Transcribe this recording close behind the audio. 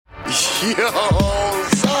Yo,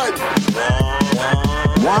 son.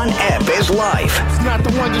 One ep is life. It's not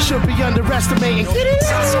the one you should be underestimating.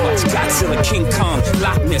 Sasquatch, Godzilla, King Kong,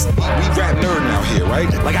 Loch Ness. We rap nerd now here, right?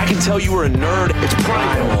 Like, I can tell you were a nerd. It's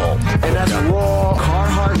primal. And that's raw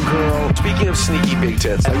Carhartt girl. Speaking of sneaky big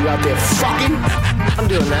tits, Are you out there fucking? I'm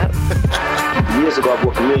doing that. Years ago, I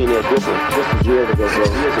bought Millionaire Brooklyn. This was years ago, bro.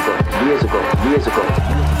 Years ago.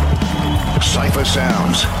 Cypher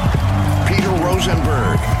Sounds. Peter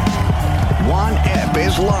Rosenberg. One ep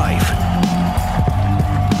is life.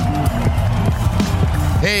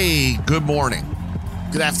 Hey, good morning.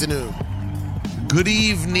 Good afternoon. Good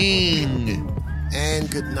evening. And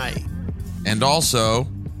good night. And also,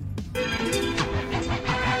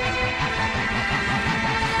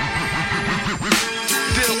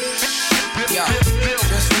 Yo,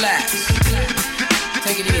 just relax.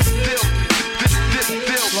 Take it easy.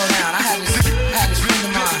 Slow down. I had this friend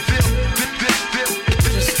of mine.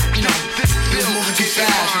 Just, he was moving too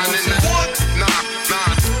fast. You know what I'm saying?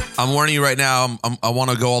 I'm warning you right now, I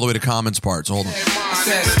want to go all the way to comments part, so hold on. I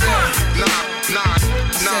said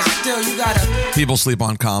still, you gotta People sleep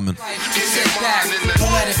on comment. sit back.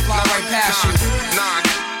 Don't let it fly right past you.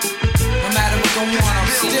 No matter what go on, I'm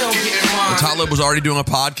still getting mine. Talib was already doing a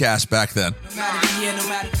podcast back then. No matter the year, no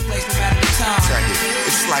matter the place, no matter the time.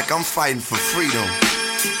 It's like I'm fighting for freedom.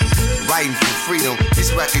 Writing for freedom.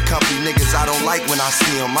 These record company niggas I don't like when I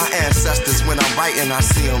see them. My ancestors, when I'm writing, I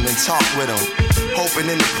see them and talk with them. Hoping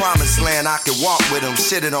in the promised land I can walk with them.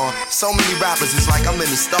 Shitted on so many rappers, it's like I'm in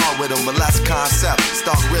the star with them. But less concept,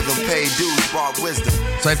 stock rhythm, paid dues, brought wisdom.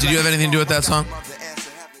 Saif, did you have anything to do with that song?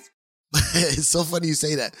 It's so funny you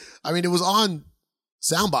say that. I mean, it was on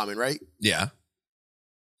Soundbombing, right? Yeah.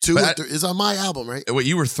 Two But or three. It's on my album, right? Wait,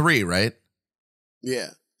 you were 3, right? Yeah.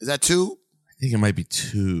 Is that 2? I think it might be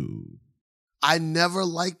 2. I never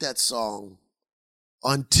liked that song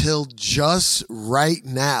until just right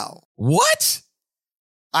now. What?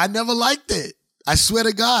 I never liked it. I swear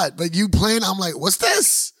to God. But you playing, I'm like, what's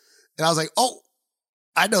this? And I was like, oh,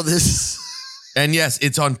 I know this. And yes,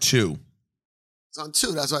 it's on 2. It's on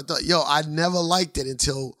 2. That's what I thought. Yo, I never liked it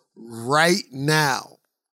until right now.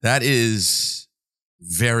 That is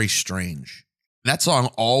very strange. That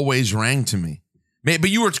song always rang to me.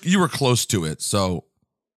 But you were close to it, so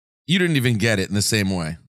you didn't even get it in the same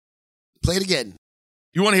way. Play it again.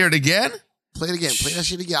 You want to hear it again? Play it again. Play that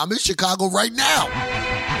shit again. I'm in Chicago right now.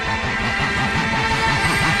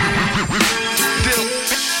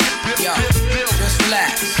 Yo, just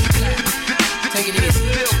relax. Take it easy.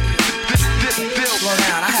 Slow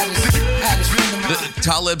down. I had this friend of mine.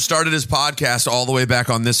 Talib started his podcast all the way back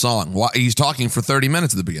on this song. He's talking for 30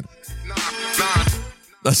 minutes at the beginning.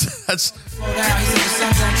 That's. Slow down. He said the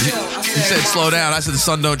sun don't chill. He said slow down. I said the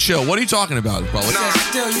sun don't chill. What are you talking about, Paul? He said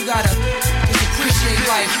still, you gotta just appreciate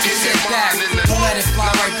life. Just sit back. Don't let it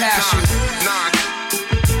fly right past you.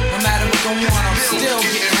 No matter what go on, I'm still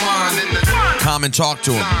getting mine. Come and talk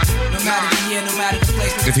to him. No matter the year, no matter the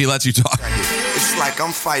place. If he lets you talk. It's like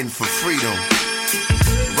I'm fighting for freedom.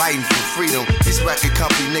 Writing for freedom. These record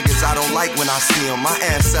company niggas I don't like when I see them. My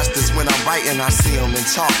ancestors, when I'm writing, I see them and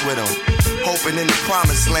talk with them. Hoping in the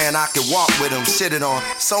promised land I can walk with them. Shitted on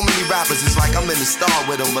so many rappers, it's like I'm in the star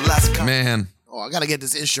with them. But less Man. Oh, I gotta get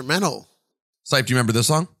this instrumental. Sipe, do you remember this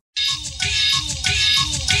song?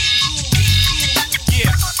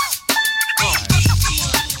 Yeah.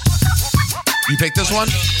 You picked this one?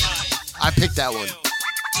 I picked that one.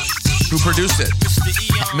 Who produced it?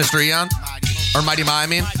 Mr. Eon? Or Mighty Ma, I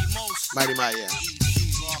mean? Mighty Ma, yeah.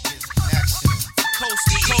 Coast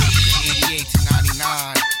to coast. 88 to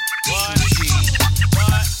 99. What?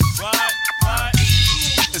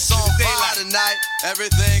 It's on fire tonight.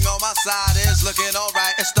 Everything on my side is looking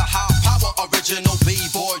alright. It's the high power original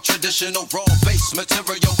B-boy, traditional raw bass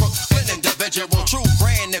material. Brooklyn individual, true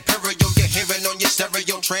grand imperial. You're hearing on your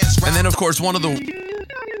stereo transcript. And then, of course,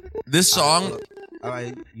 this song. All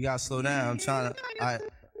right, you gotta slow down. I'm trying to. I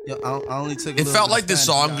only took. It felt like this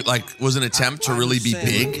song was an attempt to really be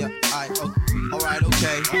big. All right,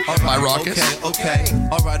 okay. By Rawkus. Okay.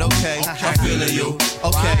 All right, okay. I'm feeling you.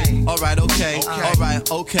 Okay. All right, okay. All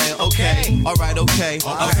right, okay. All right, okay.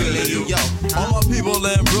 I'm feeling you. Yo, all my people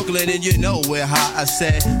in Brooklyn, and you know we're hot. I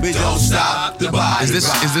said we don't stop the body.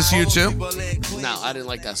 Is this you too? No, I didn't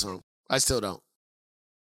like that song. I still don't.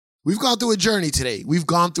 We've gone through a journey today. We've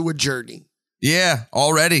gone through a journey. Yeah,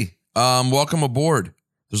 already. Welcome aboard.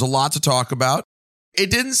 There's a lot to talk about. It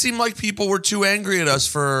didn't seem like people were too angry at us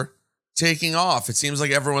for taking off. It seems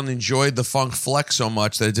like everyone enjoyed the Funk Flex so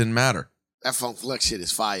much that it didn't matter. That Funk Flex shit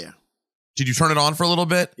is fire. Did you turn it on for a little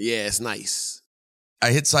bit? Yeah, it's nice.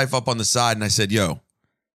 I hit Syph up on the side and I said, yo,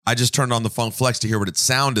 I just turned on the Funk Flex to hear what it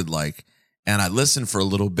sounded like. And I listened for a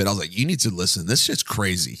little bit. I was like, you need to listen. This shit's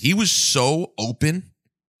crazy. He was so open.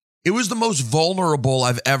 It was the most vulnerable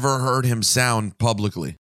I've ever heard him sound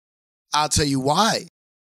publicly. I'll tell you why,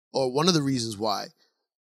 or one of the reasons why.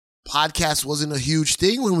 Podcast wasn't a huge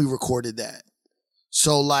thing when we recorded that.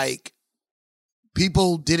 So like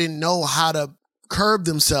people didn't know how to curb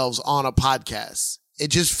themselves on a podcast. It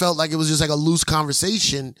just felt like it was just like a loose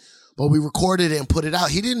conversation, but we recorded it and put it out.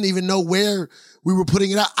 He didn't even know where we were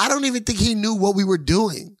putting it out. I don't even think he knew what we were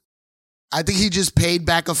doing. I think he just paid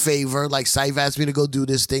back a favor. Like, Saif asked me to go do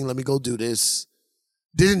this thing. Let me go do this.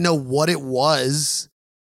 Didn't know what it was.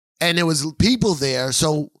 And there was people there.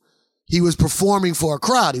 So he was performing for a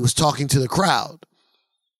crowd. He was talking to the crowd.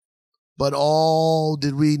 But all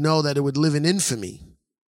did we know that it would live in infamy.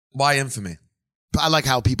 Why infamy? I like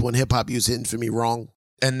how people in hip hop use infamy wrong.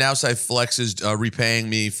 And now Saif Flex is repaying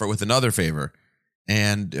me with another favor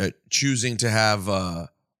and choosing to have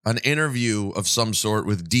an interview of some sort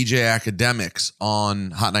with DJ Academics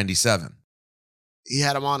on Hot 97. He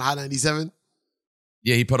had him on Hot 97?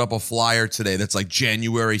 Yeah, he put up a flyer today that's like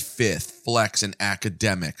January 5th, Flex and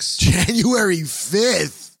Academics. January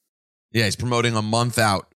 5th? Yeah, he's promoting a month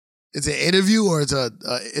out. It's an interview or it's an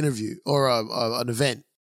interview or an event?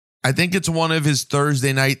 I think it's one of his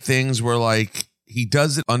Thursday night things where like he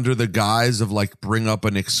does it under the guise of like bring up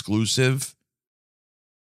an exclusive.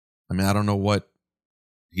 I mean, I don't know what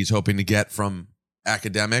he's hoping to get from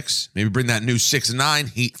Academics. Maybe bring that new 6ix9ine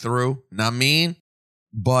heat through. Not mean.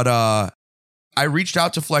 But I reached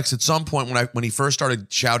out to Flex at some point when he first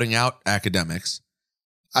started shouting out Academics.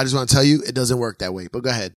 I just want to tell you, it doesn't work that way, but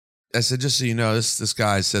go ahead. I said, just so you know, this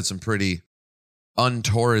guy said some pretty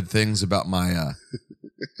untoward things about my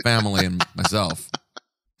family and myself.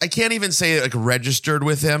 I can't even say it like registered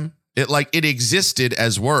with him. It existed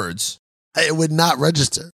as words. It would not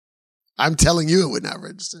register. I'm telling you, it would not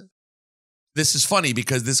register. This is funny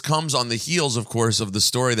because this comes on the heels, of course, of the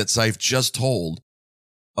story that Saif just told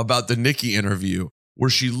about the Nicki interview, where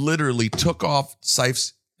she literally took off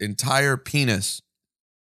Saif's entire penis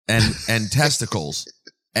and testicles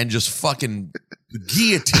and just fucking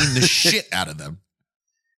guillotined the shit out of them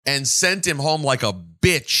and sent him home like a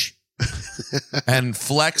bitch. And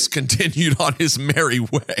Flex continued on his merry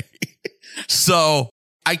way. So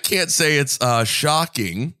I can't say it's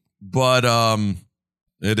shocking, but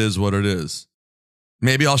it is what it is.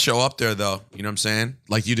 Maybe I'll show up there though. You know what I'm saying?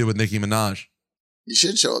 Like you did with Nicki Minaj. You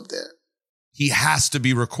should show up there. He has to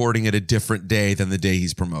be recording it a different day than the day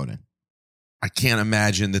he's promoting. I can't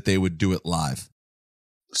imagine that they would do it live.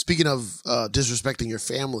 Speaking of disrespecting your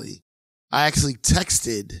family, I actually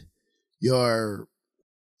texted your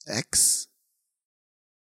ex.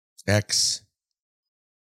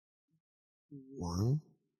 One.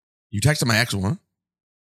 You texted my ex one?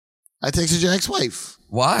 I texted your ex-wife.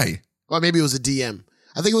 Why? Or maybe it was a DM.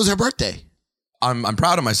 I think it was her birthday. I'm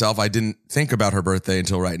proud of myself. I didn't think about her birthday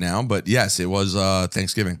until right now, but yes, it was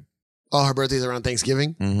Thanksgiving. Oh, her birthday's around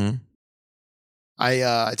Thanksgiving? Mm-hmm.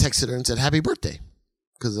 I texted her and said, happy birthday,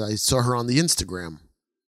 because I saw her on the Instagram.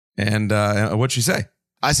 And what'd she say?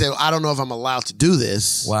 I said, I don't know if I'm allowed to do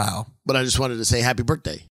this. Wow. But I just wanted to say happy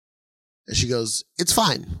birthday. And she goes, it's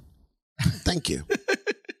fine. Thank you.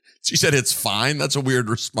 She said, it's fine? That's a weird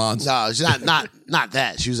response. No, she's not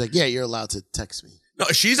that. She was like, yeah, you're allowed to text me. No,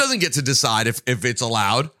 she doesn't get to decide if it's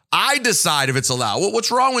allowed. I decide if it's allowed. What's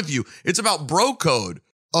wrong with you? It's about bro code.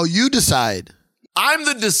 Oh, you decide. I'm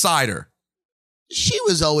the decider. She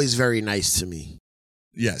was always very nice to me.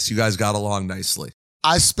 Yes, you guys got along nicely.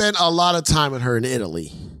 I spent a lot of time with her in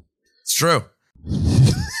Italy. It's true.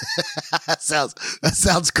 That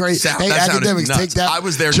sounds crazy. Hey, Academics, nuts. take that. I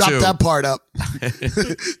was there Chop too. that part up.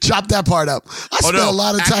 Chop that part up. I spent a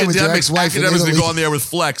lot of time with your ex-wife in Academics Italy. been going there with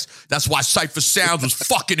Flex. That's why Cypher Sounds was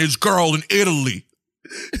fucking his girl in Italy.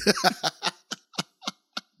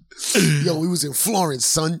 Yo, we was in Florence,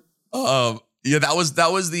 son. Yeah, that was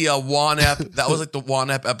the Juan Ep. That was like the Juan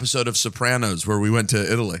Ep episode of Sopranos where we went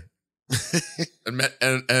to Italy and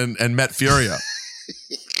met Furio.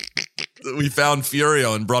 We found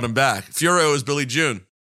Furio and brought him back. Furio is Billy June.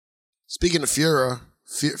 Speaking of Furio.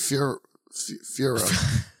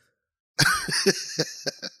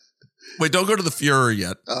 Wait, don't go to the Fuhrer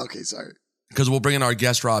yet. Oh, okay, sorry. Because we'll bring in our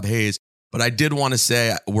guest, Rob Hayes. But I did want to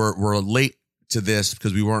say we're late to this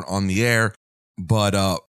because we weren't on the air.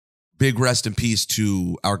 But big rest in peace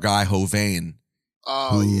to our guy Hovain,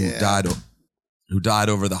 who died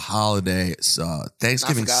over the holiday.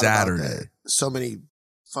 Thanksgiving Saturday. So many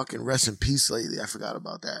fucking rest in peace lately. I forgot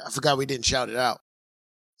about that. I forgot we didn't shout it out.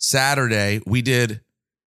 Saturday we did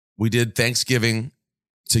Thanksgiving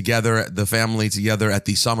together, the family together at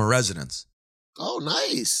the summer residence. Oh,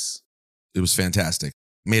 nice. fantastic.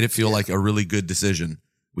 Made it feel like a really good decision.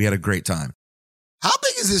 We had a great time. How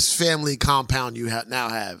big is this family compound you now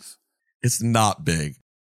have? It's not big.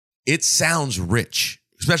 It sounds rich,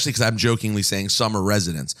 especially because I'm jokingly saying summer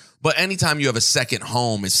residence. But anytime you have a second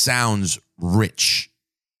home, it sounds rich.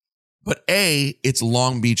 But A, it's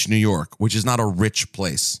Long Beach, New York, which is not a rich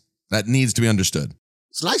place. That needs to be understood.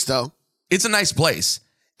 It's nice, though. It's a nice place.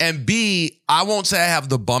 And B, I won't say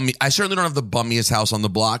I certainly don't have the bummiest house on the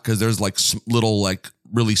block because there's like little, like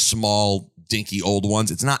really small, dinky old ones.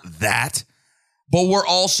 It's not that. But we're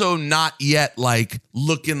also not yet like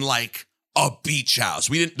looking like a beach house.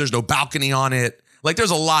 There's no balcony on it. Like there's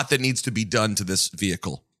a lot that needs to be done to this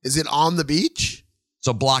vehicle. Is it on the beach? It's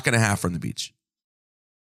a block and a half from the beach.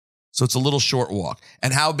 So it's a little short walk.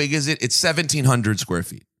 And how big is it? It's 1,700 square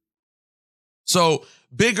feet. So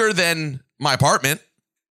bigger than my apartment.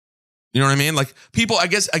 You know what I mean? Like people, I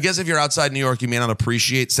guess if you're outside New York, you may not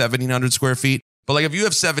appreciate 1,700 square feet. But like if you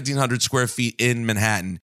have 1,700 square feet in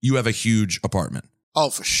Manhattan, you have a huge apartment. Oh,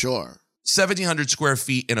 for sure. 1,700 square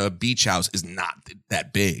feet in a beach house is not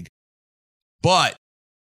that big. But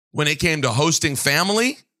when it came to hosting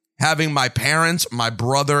family, having my parents, my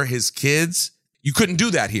brother, his kids, you couldn't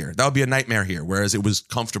do that here. That would be a nightmare here, whereas it was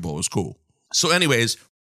comfortable. It was cool. So anyways,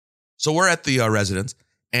 so we're at the residence,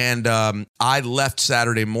 and I left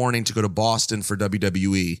Saturday morning to go to Boston for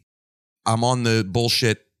WWE. I'm on the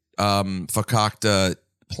bullshit fakakta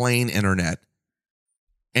plain internet,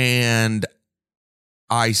 and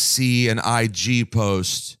I see an IG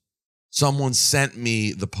post. Someone sent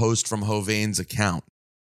me the post from Hovein's account,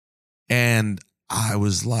 and I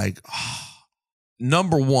was like, oh.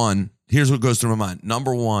 Number one, here's what goes through my mind.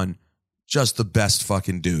 Number one, just the best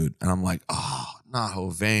fucking dude. And I'm like, oh, not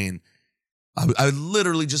Hovein. I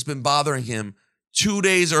literally just been bothering him 2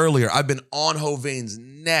 days earlier. I've been on Hovein's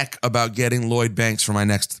neck about getting Lloyd Banks for my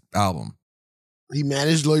next album. He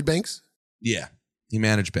managed Lloyd Banks? Yeah, he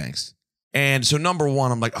managed Banks. And so number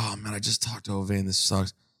one, I'm like, oh man, I just talked to Hovein. This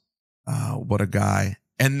sucks. What a guy.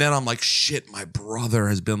 And then I'm like, shit, my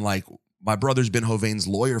brother's been Hovein's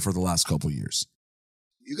lawyer for the last couple of years.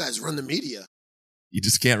 You guys run the media. You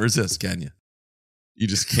just can't resist, can you? You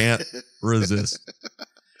just can't resist.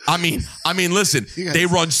 I mean, listen, they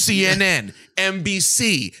run CNN,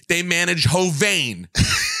 NBC, they manage Hovein.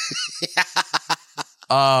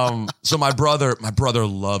 So my brother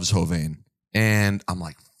loves Hovein. And I'm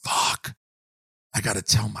like, fuck, I got to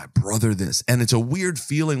tell my brother this. And it's a weird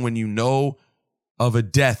feeling when you know of a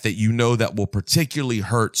death that you know that will particularly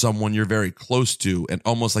hurt someone you're very close to, and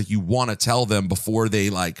almost like you want to tell them before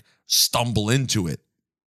they like stumble into it.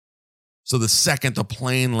 So the second the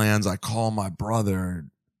plane lands, I call my brother.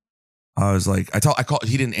 I was like, I called,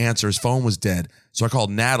 he didn't answer. His phone was dead. So I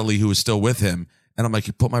called Natalie, who was still with him. And I'm like,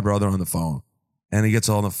 you put my brother on the phone. And he gets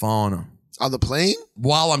on the phone. On the plane?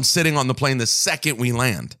 While I'm sitting on the plane the second we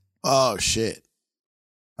land. Oh, shit.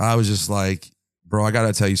 I was just like, bro, I got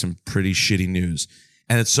to tell you some pretty shitty news.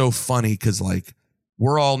 And it's so funny because like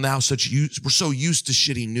we're all now we're so used to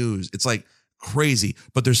shitty news. It's like crazy.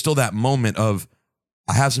 But there's still that moment of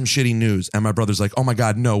I have some shitty news. And my brother's like, oh my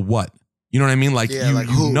God, no, what? You know what I mean? Like, yeah,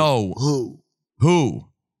 you know. Who?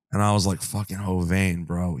 And I was like, fucking Hovein,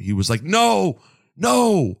 bro. He was like, no.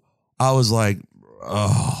 I was like,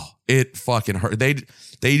 oh, it fucking hurt. They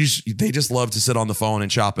just love to sit on the phone and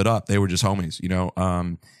chop it up. They were just homies, you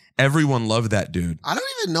know? Everyone loved that dude. I don't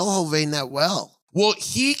even know Hovein that well. Well,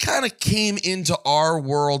 he kind of came into our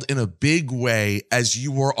world in a big way as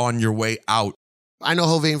you were on your way out. I know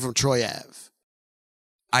Hovein from Troy Ave.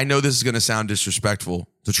 I know this is going to sound disrespectful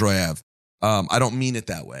to Troy Ave. I don't mean it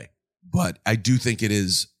that way, but I do think it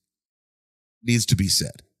needs to be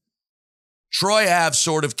said. Troy Ave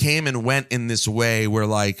sort of came and went in this way where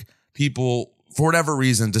like people, for whatever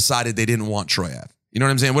reason, decided they didn't want Troy Ave. You know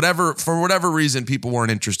what I'm saying? For whatever reason, people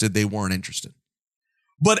weren't interested. They weren't interested.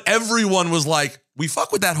 But everyone was like, we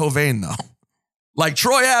fuck with that Hovein though. Like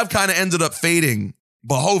Troy Ave kind of ended up fading,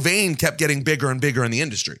 but Hovein kept getting bigger and bigger in the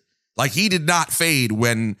industry. Like he did not fade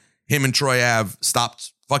when him and Troy Ave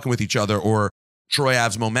stopped fucking with each other or Troy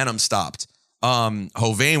Ave's momentum stopped.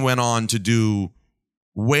 Hovein went on to do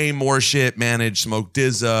way more shit, manage Smoke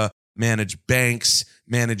DZA, manage Banks,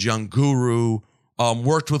 manage Young Guru,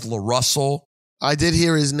 worked with La Russell. I did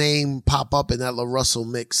hear his name pop up in that La Russell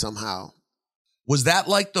mix somehow. Was that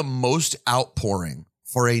like the most outpouring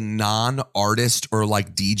for a non-artist or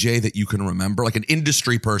like DJ that you can remember? Like an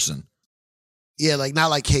industry person? Yeah, like not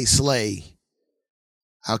like K Slay.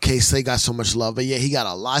 How K Slay got so much love. But yeah, he got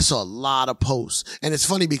a lot. I saw a lot of posts. And it's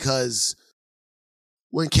funny because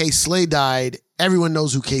when K Slay died, everyone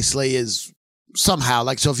knows who K Slay is somehow.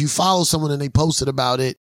 Like, so if you follow someone and they posted about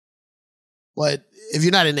it, But if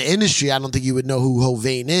you're not in the industry, I don't think you would know who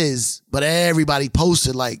Hovain is. But everybody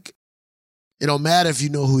posted like, it don't matter if you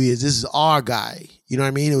know who he is. This is our guy. You know what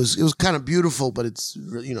I mean? It was kind of beautiful, but it's,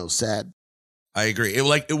 you know, sad. I agree.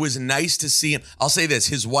 It was nice to see him. I'll say this: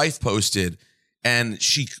 his wife posted, and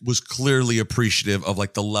she was clearly appreciative of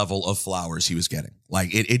like the level of flowers he was getting.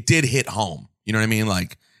 Like it did hit home. You know what I mean?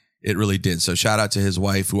 Like it really did. So shout out to his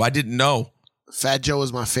wife, who I didn't know. Fat Joe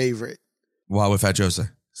is my favorite. Why would Fat Joe say?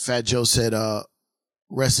 Fat Joe said,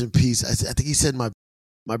 "Rest in peace." I think he said my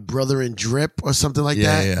brother in drip or something like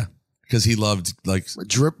that. Yeah. Because he loved like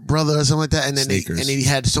Drip brother or something like that. And then he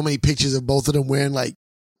had so many pictures of both of them wearing like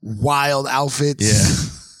wild outfits.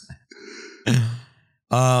 Yeah.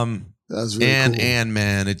 That was really cool. And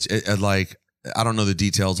man, it like, I don't know the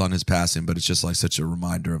details on his passing, but it's just like such a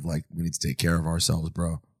reminder of like, we need to take care of ourselves,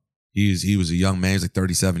 bro. He was a young man. He's like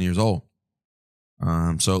 37 years old.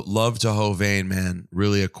 So love to Hovain, man.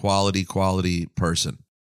 Really a quality person.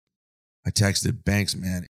 I texted Banks,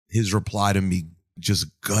 man. His reply to me just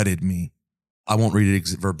gutted me. I won't read it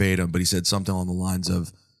verbatim, but he said something along the lines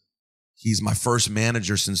of, he's my first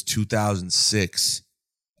manager since 2006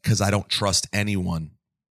 because I don't trust anyone.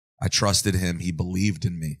 I trusted him. He believed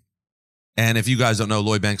in me. And if you guys don't know,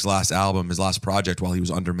 Lloyd Banks' last album, his last project while he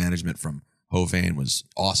was under management from Hovain was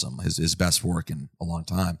awesome. His best work in a long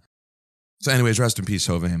time. So anyways, rest in peace,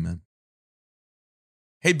 Hovain, man.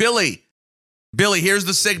 Hey, Billy. Billy, here's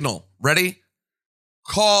the signal. Ready?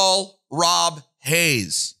 Call Rob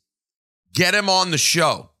Hayes. Get him on the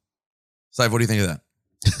show. Sive, what do you think of that?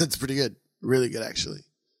 That's pretty good. Really good, actually.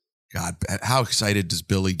 God, how excited does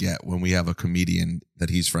Billy get when we have a comedian that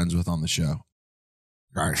he's friends with on the show?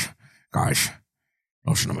 Guys,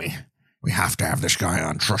 listen to me. We have to have this guy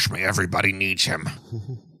on. Trust me, everybody needs him.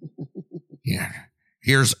 Yeah.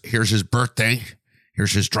 Here's his birthday.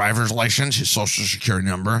 Here's his driver's license, his social security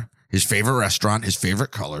number, his favorite restaurant, his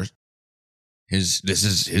favorite colors. This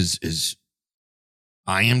is his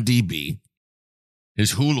IMDb,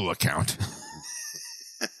 his Hulu account,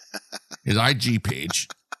 his IG page,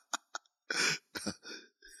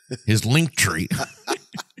 his link tree.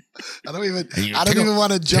 I don't even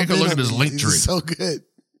want to jump in. Take a look at his link tree. So good.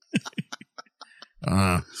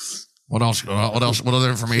 What else? What other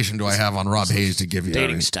information do I have on Rob Hayes to give you?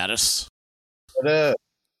 Dating status. What up?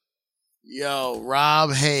 Yo,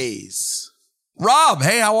 Rob Hayes. Rob,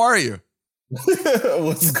 hey, how are you?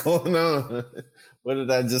 What's going on? What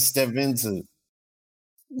did I just step into?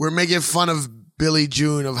 We're making fun of Billy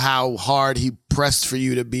June of how hard he pressed for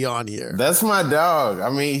you to be on here. That's my dog. I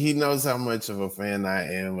mean, he knows how much of a fan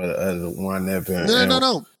I am of One Ep.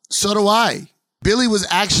 No. So do I. Billy was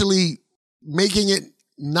actually making it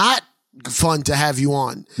not fun to have you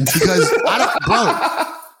on because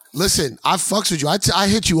bro, listen, I fucks with you. I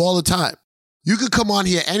hit you all the time. You could come on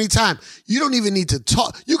here anytime. You don't even need to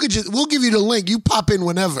talk. We'll give you the link. You pop in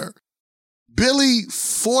whenever. Billy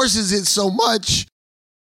forces it so much.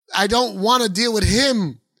 I don't want to deal with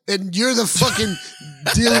him. And you're the fucking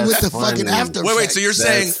dealing with the fucking after. Wait. So you're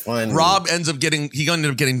saying Rob ends up getting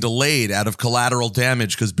delayed out of collateral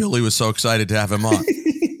damage because Billy was so excited to have him on.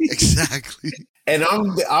 Exactly. And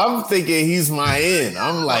I'm thinking he's my end.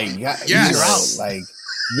 I'm like, yes. You're out. Like,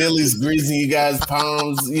 Billy's greasing you guys'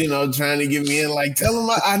 palms, trying to get me in. Like, tell him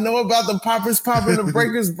I know about the poppers popping, the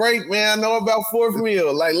breakers break, man. I know about fourth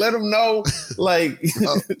meal. Like, let him know. Like,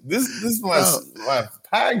 this is my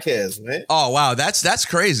podcast, man. Oh wow, that's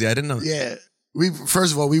crazy. I didn't know. Yeah,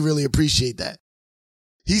 first of all, we really appreciate that.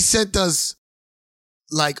 He sent us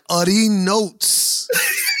like notes.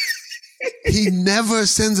 He never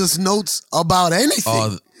sends us notes about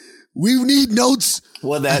anything. We need notes.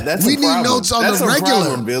 Well, that's we need notes on the regular,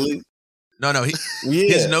 problem, Billy. No.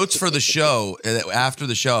 His notes for the show after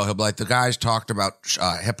the show, he'll be like, the guys talked about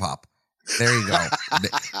hip hop. There you go.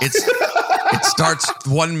 It starts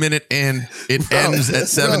 1 minute in, it ends at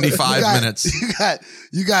 75 minutes.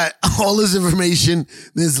 You got all this information.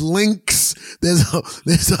 There's links. There's a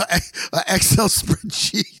Excel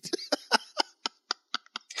spreadsheet.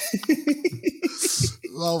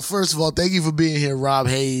 Well, first of all, thank you for being here, Rob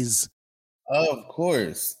Hayes. Of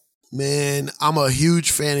course. Man, I'm a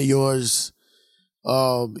huge fan of yours.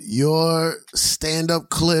 Your stand-up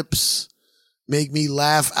clips make me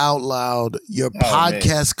laugh out loud. Your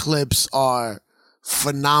podcast clips are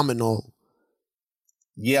phenomenal.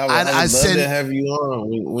 Yeah, I would love to have you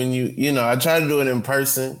on when you I try to do it in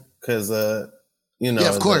person because yeah,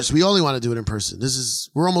 of course. We only want to do it in person.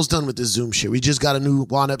 We're almost done with this Zoom shit. We just got a new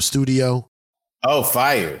One Ep studio. Oh,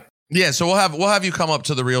 fire. Yeah, so we'll have you come up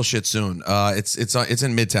to the real shit soon. It's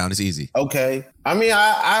in Midtown. It's easy. Okay. I mean,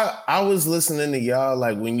 I was listening to y'all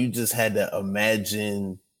like when you just had to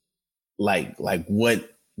imagine like what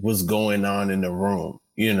was going on in the room,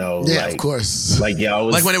 you know? Yeah, like, of course. Like y'all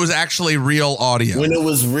was, like when it was actually real audio. When it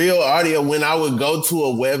was real audio, when I would go to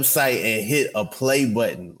a website and hit a play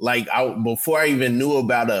button, like before I even knew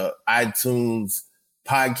about a iTunes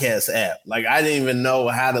podcast app, like I didn't even know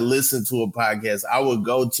how to listen to a podcast. I would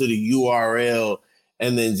go to the URL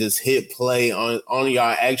and then just hit play on your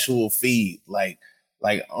actual feed. Like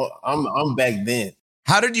I'm back then.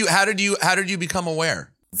 How did you become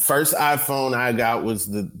aware? First iPhone I got was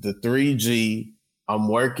the 3G. I'm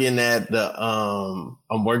working at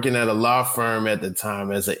a law firm at the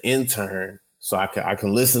time as an intern, so I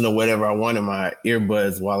can listen to whatever I want in my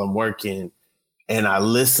earbuds while I'm working. And I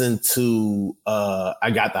listened to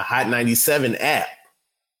I got the Hot 97 app,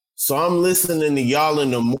 so I'm listening to y'all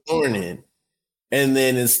in the morning. And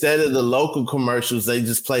then instead of the local commercials, they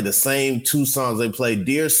just play the same two songs. They play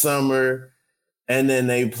Dear Summer. And then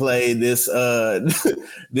they played this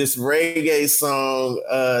this reggae song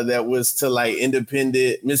that was to like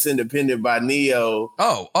Miss Independent by Neo.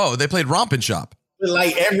 Oh, they played Rompin' Shop.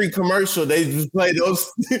 Like every commercial, they just played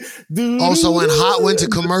those. Also, when Hot went to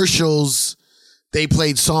commercials, they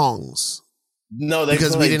played songs. No,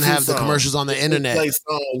 because we didn't have the commercials on the internet. They played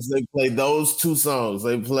songs. They played those two songs.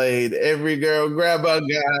 They played Every Girl Grab a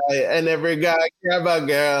Guy and Every Guy Grab a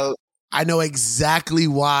Girl. I know exactly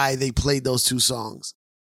why they played those two songs.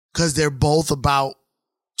 Because they're both about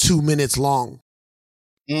 2 minutes long.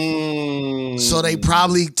 So they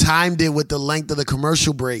probably timed it with the length of the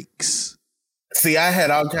commercial breaks. See, I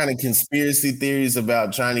had all kind of conspiracy theories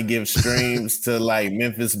about trying to give streams to like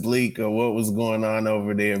Memphis Bleak or what was going on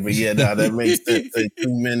over there. But yeah, no, that makes sense. 2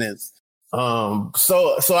 minutes.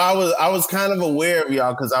 So I was kind of aware of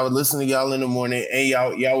y'all because I would listen to y'all in the morning and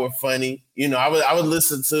y'all were funny. You know, I would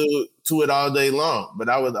listen to it all day long, but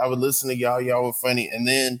I would listen to y'all were funny. And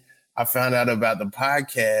then I found out about the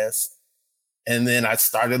podcast and then I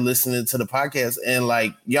started listening to the podcast and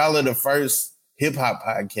like y'all are the first hip hop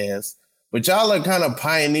podcast, but y'all are kind of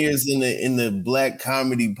pioneers in the black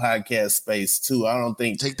comedy podcast space too. I don't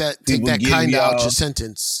think take that kind out your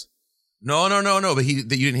sentence. No. But you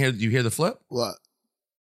didn't hear. You hear the flip? What?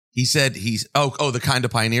 He said the kind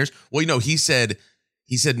of pioneers. Well, you know, he said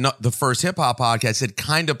not the first hip hop podcast. Said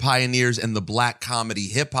kind of pioneers in the black comedy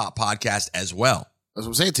hip hop podcast as well. That's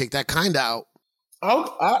what I'm saying. Take that kind out. I'm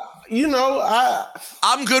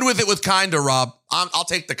good with it with kinda, Rob. I'll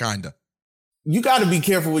take the kinda. You got to be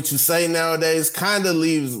careful what you say nowadays. Kinda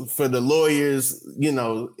leaves for the lawyers, you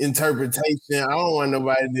know, interpretation. I don't want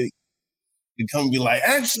nobody to come and be like,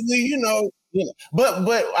 actually, you know. But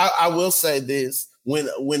I will say this: when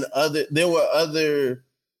there were other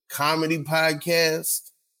comedy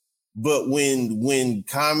podcasts, but when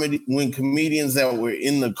comedians that were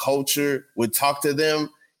in the culture would talk to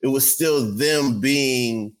them, it was still them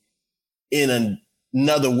being in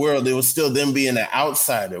another world. It was still them being an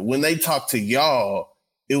outsider. When they talked to y'all,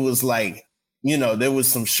 it was like, you know, there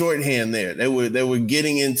was some shorthand there. They were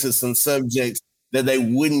getting into some subjects that they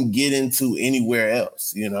wouldn't get into anywhere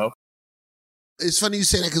else, you know? It's funny you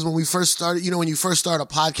say that because when we first started, you know, when you first start a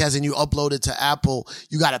podcast and you upload it to Apple,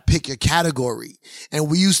 you got to pick your category. And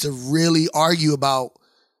we used to really argue about,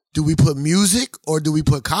 do we put music or do we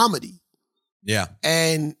put comedy? Yeah.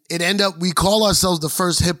 And it ended up, we call ourselves the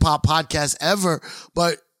first hip hop podcast ever,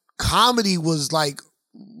 but comedy was like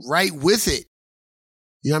right with it.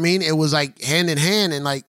 You know what I mean? It was like hand in hand. And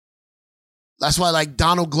like, that's why like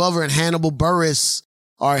Donald Glover and Hannibal Buress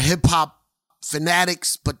are hip hop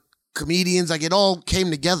fanatics, but comedians, like it all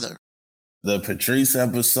came together. The Patrice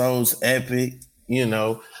episodes, epic, you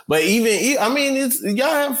know. But even, I mean, y'all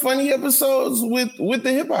have funny episodes with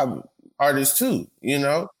the hip hop artists too, you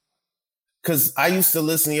know. Cause I used to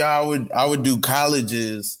listen to y'all. I would do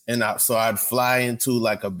colleges, and so I'd fly into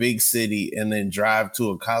like a big city and then drive to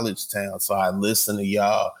a college town. So I'd listen to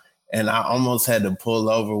y'all, and I almost had to pull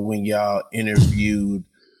over when y'all interviewed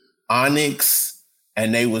Onyx,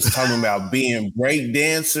 and they was talking about being break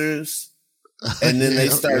dancers. And then they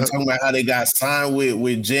started talking about how they got signed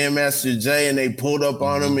with Jam Master Jay and they pulled up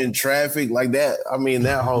on them in traffic like that. I mean,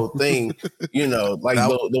 that whole thing, you know, like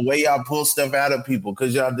the way y'all pull stuff out of people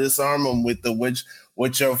because y'all disarm them with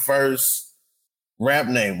what's your first rap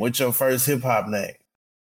name? What's your first hip hop name?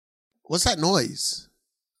 What's that noise?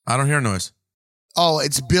 I don't hear a noise. Oh,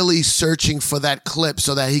 it's Billy searching for that clip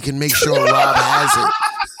so that he can make sure Rob has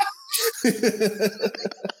it.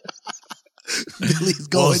 Billy's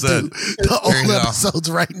going through the old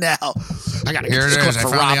episodes right now. I gotta get this clip for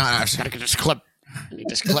Rob. I gotta get this clip. I need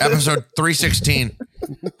this clip. Episode 316.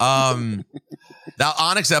 That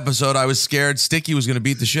Onyx episode, I was scared Sticky was going to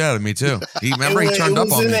beat the shit out of me too. He turned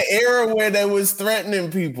up on me. It was in the era where they was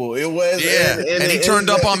threatening people. It was, and he turned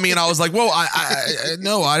up on me, and I was like, "Whoa,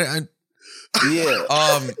 I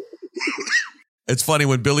yeah." It's funny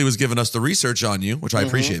when Billy was giving us the research on you, which I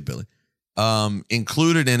appreciate, Billy.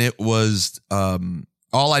 Included in it was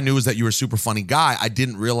all I knew was that you were a super funny guy. I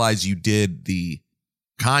didn't realize you did the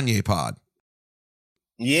Kanye pod.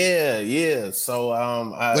 Yeah. So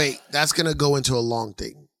wait, that's gonna go into a long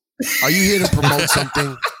thing. Are you here to promote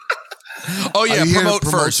something? Oh yeah, promote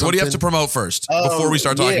first. Something? What do you have to promote first before we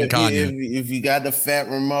start talking Kanye? If you got the fat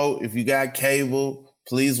remote, if you got cable,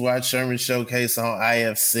 please watch Sherman Showcase on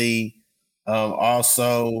IFC.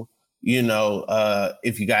 Also,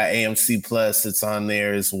 if you got AMC Plus, it's on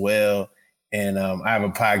there as well. And I have a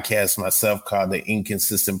podcast myself called the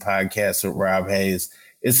Inconsistent Podcast with Rob Hayes.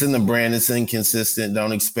 It's in the brand. It's inconsistent.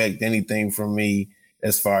 Don't expect anything from me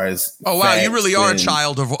as far as. Oh wow, you really are a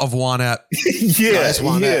child of Juan App. Yeah.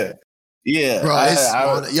 Bro,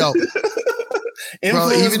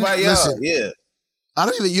 influenced by y'all. Listen, yeah.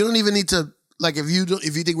 You don't even need to, like, if you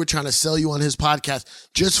think we're trying to sell you on his podcast,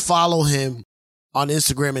 just follow him on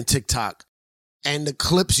Instagram and TikTok, and the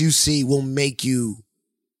clips you see will make you.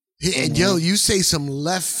 And you say some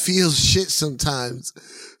left field shit sometimes.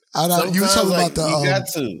 You were talking about the. You got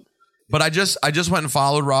to. But I just went and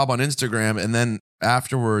followed Rob on Instagram, and then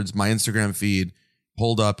afterwards, my Instagram feed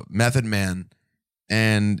pulled up Method Man,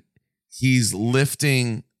 and he's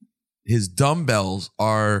lifting. His dumbbells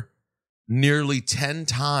are nearly 10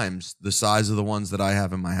 times the size of the ones that I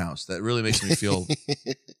have in my house. That really makes me feel.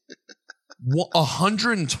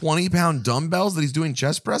 120-pound dumbbells that he's doing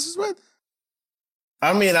chest presses with?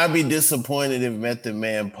 I mean, I'd be disappointed if Method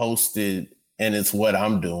Man posted and it's what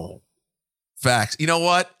I'm doing. Facts. You know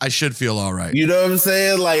what? I should feel all right. You know what I'm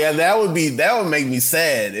saying? Like that would make me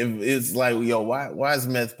sad if it's like, yo, why is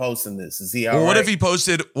Meth posting this? Is he all right? What if he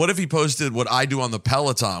posted what I do on the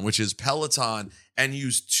Peloton, which is Peloton and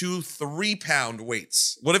use 2 3-pound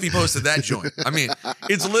weights? What if he posted that joint? I mean,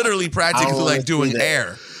 it's literally practically like doing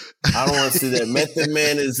air. I don't want to see that. Method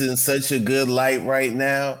Man is in such a good light right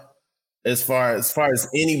now. As far as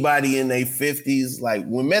anybody in their 50s, like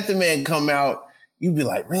when Method Man come out, you'd be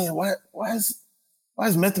like, man, why is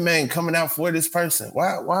Method Man coming out for this person?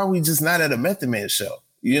 Why are we just not at a Method Man show?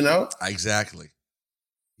 You know? Exactly.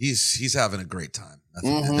 He's having a great time.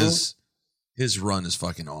 His run is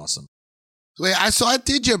fucking awesome. Wait, I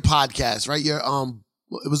did your podcast, right? Your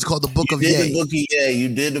it was called The Book of Ye. You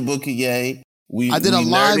did the Book of Ye. I did a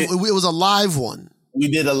live. It was a live one. We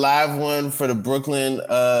did a live one for the Brooklyn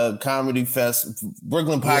Brooklyn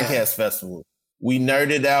Podcast Festival. We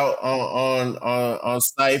nerded out on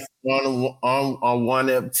Scythe on One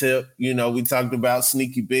Up Tip. You know, we talked about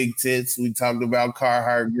Sneaky Big Tits. We talked about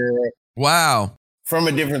Carhartt Girl. Wow, from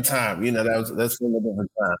a different time. You know, that's from a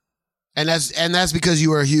different time. And that's because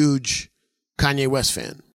you were a huge Kanye West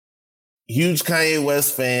fan. Huge Kanye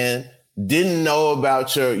West fan. Didn't know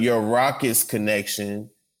about your Rockets connection.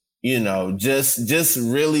 You know, just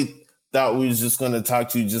really thought we was just going to talk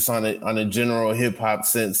to you just on a general hip hop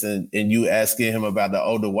sense, and you asking him about the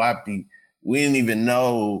Oda Wapti. We didn't even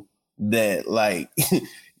know that, like,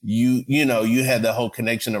 you had the whole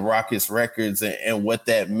connection of Rockets Records and what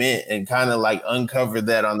that meant, and kind of like uncovered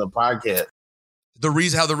that on the podcast. The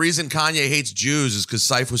reason Kanye hates Jews is because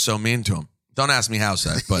Scythe was so mean to him. Don't ask me how,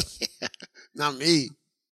 Scythe, but not me.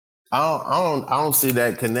 I don't see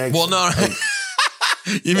that connection. Well, no.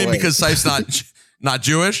 You mean because Scythe's not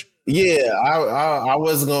Jewish? Yeah, I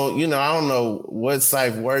was going. I don't know what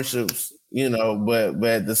Scythe worships. But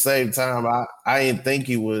at the same time, I didn't think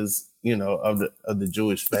he was, of the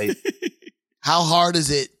Jewish faith. How hard is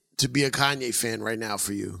it to be a Kanye fan right now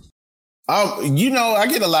for you? I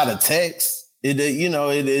get a lot of texts.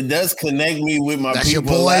 It does connect me with my That's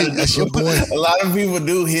people. That's your boy. A lot of people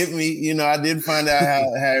do hit me. I did find out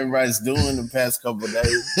how everybody's doing the past couple of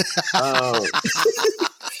days.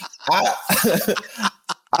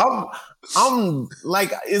 I'm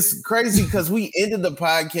like, it's crazy because we ended the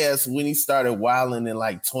podcast when he started wilding in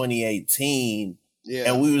like 2018. Yeah.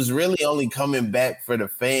 And we was really only coming back for the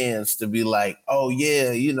fans to be like, oh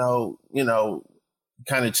yeah,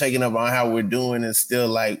 kind of checking up on how we're doing, and still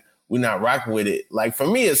like, we're not rocking with it. Like, for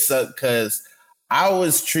me, it sucked because I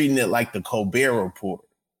was treating it like the Colbert Report.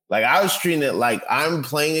 Like, I was treating it like I'm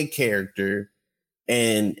playing a character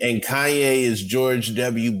and Kanye is George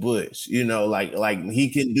W. Bush, like he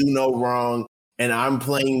can do no wrong. And I'm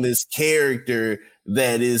playing this character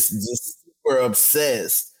that is just super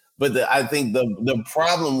obsessed. But I think the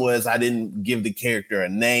problem was I didn't give the character a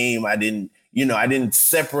name. I didn't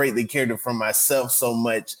separate the character from myself so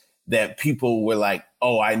much that people were like,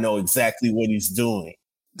 oh, I know exactly what he's doing.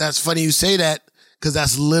 That's funny you say that, because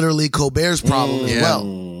that's literally Colbert's problem as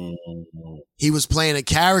well. He was playing a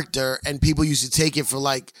character and people used to take it for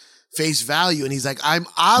like face value. And he's like, I'm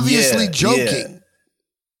obviously joking. Yeah.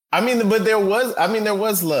 I mean, but there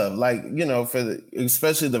was love, like, you know,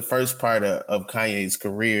 especially the first part of Kanye's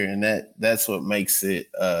career. And that's what makes it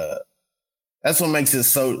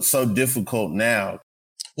so difficult now.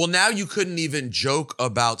 Well, now you couldn't even joke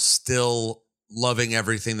about still loving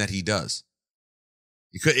everything that he does.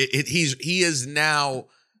 He has now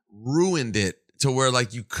ruined it to where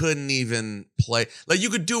like you couldn't even play. Like you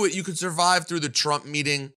could do it. You could survive through the Trump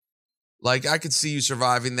meeting. Like I could see you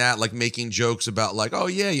surviving that, like making jokes about like, oh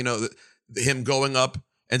yeah, you know, him going up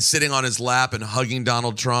and sitting on his lap and hugging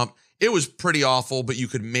Donald Trump. It was pretty awful, but you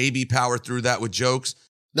could maybe power through that with jokes.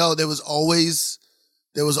 No, there was always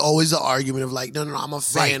the argument of like, no, I'm a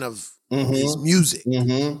fan of his music,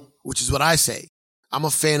 which is what I say. I'm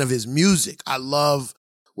a fan of his music. I love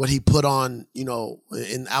what he put on, you know,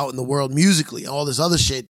 out in the world musically, all this other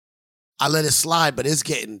shit. I let it slide, but it's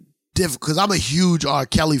getting difficult because I'm a huge R.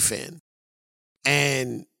 Kelly fan.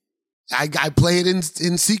 And I play it in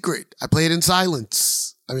secret. I play it in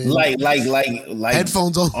silence. I mean, like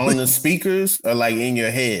headphones on the speakers or like in your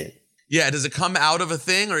head. Yeah, does it come out of a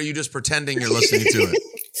thing, or are you just pretending you're listening to it?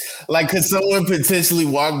 Like, could someone potentially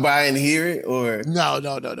walk by and hear it? Or no.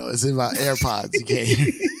 It's in my AirPods. You can't hear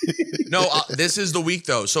it. No, this is the week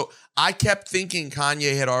though. So I kept thinking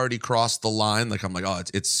Kanye had already crossed the line. Like I'm like,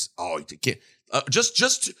 just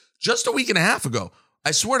a week and a half ago.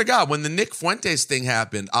 I swear to God, when the Nick Fuentes thing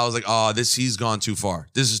happened, I was like, he's gone too far.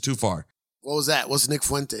 This is too far. What was that? What's Nick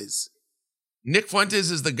Fuentes? Nick Fuentes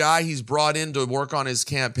is the guy he's brought in to work on his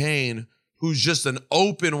campaign, who's just an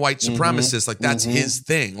open white supremacist. Like that's his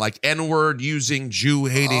thing. Like N-word using Jew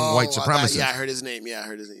hating white supremacist. I heard his name. Yeah.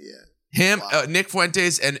 Him, wow. Nick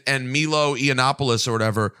Fuentes and Milo Yiannopoulos or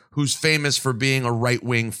whatever, who's famous for being a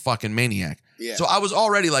right-wing fucking maniac. Yeah. So I was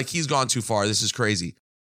already like, he's gone too far. This is crazy.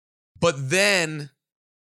 But then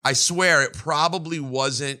I swear it probably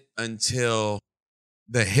wasn't until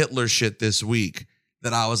the Hitler shit this week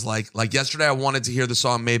that I was like yesterday I wanted to hear the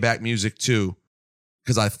song Maybach Music too,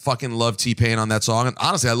 because I fucking love T-Pain on that song. And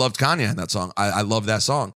honestly, I loved Kanye on that song. I love that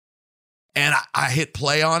song. And I hit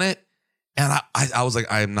play on it. And I was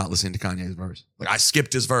like, I am not listening to Kanye's verse. Like I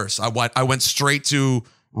skipped his verse. I went straight to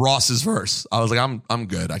Ross's verse. I was like, I'm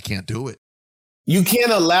good. I can't do it. You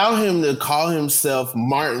can't allow him to call himself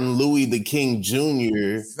Martin Louis the King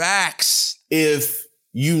Jr. Facts. If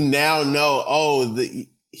you now know,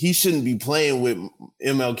 he shouldn't be playing with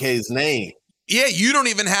MLK's name. Yeah, you don't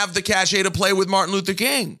even have the cachet to play with Martin Luther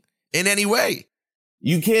King in any way.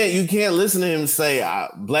 You can't listen to him say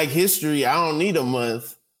Black History, I don't need a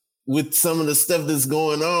month, with some of the stuff that's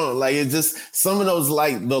going on. Like it just, some of those,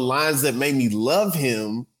 like the lines that made me love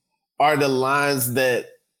him are the lines that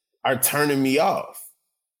are turning me off.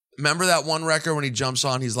 Remember that one record when he jumps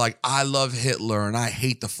on, he's like, I love Hitler and I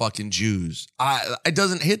hate the fucking Jews. It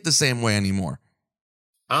doesn't hit the same way anymore.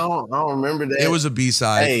 I don't remember that. It was a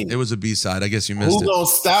B-side. Hey, it was a B-side. I guess you missed it. Who gonna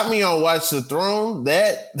stop me on Watch the Throne?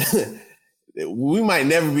 That we might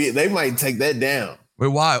never be. They might take that down. Wait,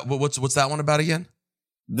 why? What's that one about again?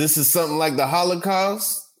 This is something like the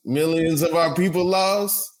Holocaust. Millions of our people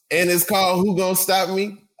lost, and it's called "Who Gonna Stop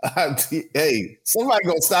Me?" Hey, somebody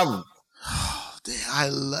gonna stop me.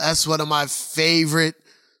 That's one of my favorite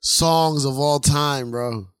songs of all time,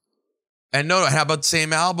 bro. And no, how about the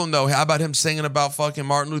same album though? How about him singing about fucking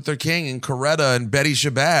Martin Luther King and Coretta and Betty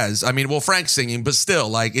Shabazz? I mean, well, Frank's singing, but still,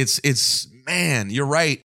 like, it's man, you're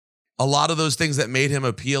right. A lot of those things that made him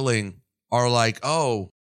appealing are like, oh,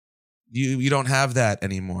 you don't have that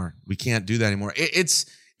anymore. We can't do that anymore. It's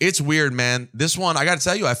weird, man. This one, I got to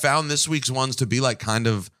tell you, I found this week's ones to be like kind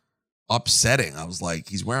of upsetting. I was like,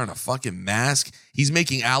 he's wearing a fucking mask. He's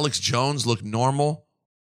making Alex Jones look normal.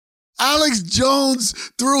 Alex Jones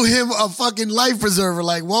threw him a fucking life preserver.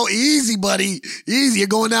 Like, whoa, easy, buddy. Easy. You're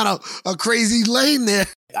going down a crazy lane there.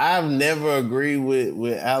 I've never agreed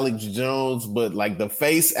with Alex Jones, but like the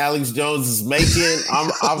face Alex Jones is making,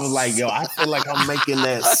 I was like, yo, I feel like I'm making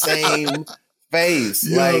that same face.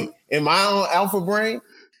 Yo. Like, am I on Alpha Brain?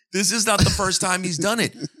 This is not the first time he's done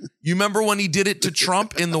it. You remember when he did it to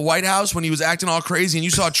Trump in the White House when he was acting all crazy and you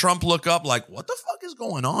saw Trump look up like, what the fuck is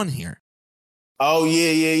going on here? Oh,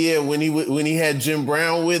 yeah. When he had Jim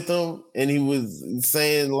Brown with him and he was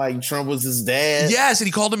saying like Trump was his dad. Yes, and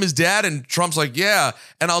he called him his dad and Trump's like, yeah.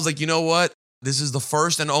 And I was like, you know what? This is the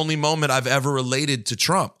first and only moment I've ever related to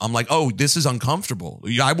Trump. I'm like, oh, this is uncomfortable.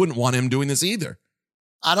 I wouldn't want him doing this either.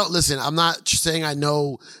 I don't listen. I'm not saying I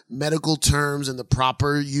know medical terms and the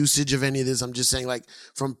proper usage of any of this. I'm just saying, like,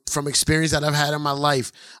 from experience that I've had in my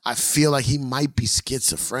life, I feel like he might be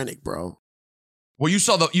schizophrenic, bro. Well, you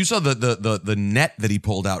saw the net that he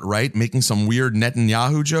pulled out, right? Making some weird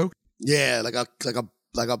Netanyahu joke. Yeah, like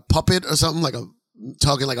a puppet or something,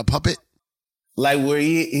 talking like a puppet. Like where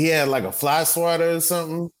he had like a fly swatter or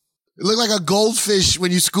something. It looked like a goldfish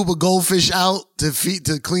when you scoop a goldfish out to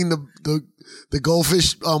clean the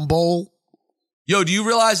goldfish bowl. Yo, do you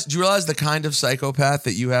realize the kind of psychopath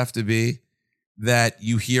that you have to be that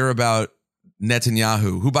you hear about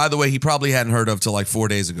Netanyahu, who, by the way, he probably hadn't heard of till like 4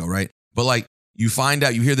 days ago, right? But like you find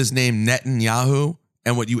out, you hear this name Netanyahu,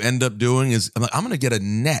 and what you end up doing is, I'm going to get a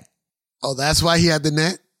net. Oh, that's why he had the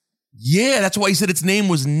net? Yeah, that's why he said its name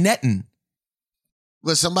was Netin.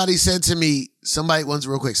 But somebody said to me, somebody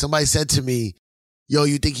said to me, yo,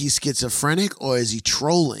 you think he's schizophrenic or is he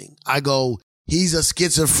trolling? I go, he's a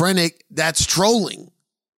schizophrenic that's trolling.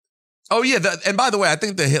 Oh, yeah. And by the way, I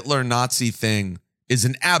think the Hitler-Nazi thing is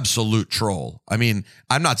an absolute troll. I mean,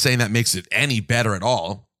 I'm not saying that makes it any better at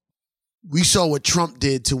all. We saw what Trump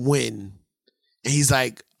did to win. And he's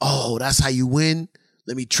like, oh, that's how you win?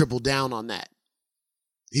 Let me triple down on that.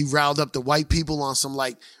 He riled up the white people on some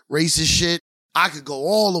like racist shit. I could go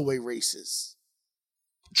all the way racist.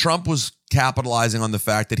 Trump was capitalizing on the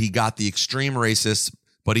fact that he got the extreme racists,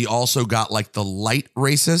 but he also got like the light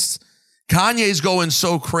racists. Kanye's going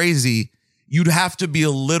so crazy, you'd have to be a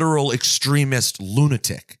literal extremist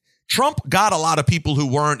lunatic. Trump got a lot of people who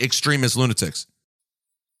weren't extremist lunatics.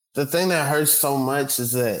 The thing that hurts so much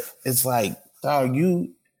is that it's like, dog,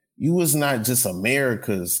 you was not just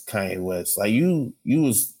America's Kanye West. Like you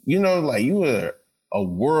was, like you were a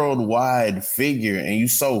worldwide figure, and you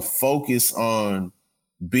so focused on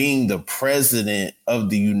being the president of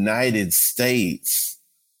the United States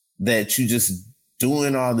that you just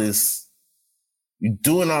doing all this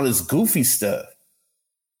goofy stuff.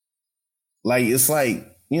 Like, it's like,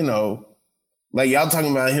 like y'all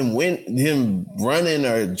talking about him running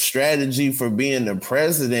a strategy for being the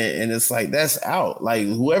president, and it's like, that's out. Like,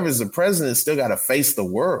 whoever's the president still got to face the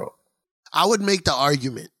world. I would make the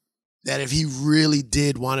argument that if he really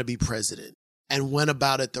did want to be president and went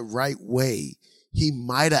about it the right way, he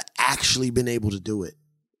might have actually been able to do it.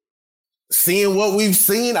 Seeing what we've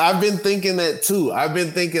seen, I've been thinking that too. I've been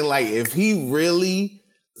thinking, like, if he really,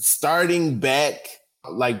 starting back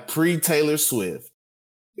like pre-Taylor Swift,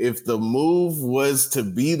 if the move was to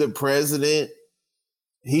be the president,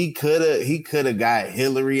 he could have got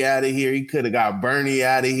Hillary out of here. He could have got Bernie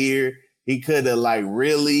out of here. He could have like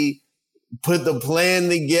really put the plan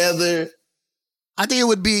together. I think it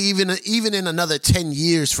would be even in another 10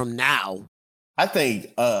 years from now. I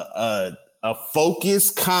think a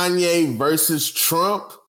focused Kanye versus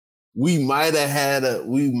Trump, we might have had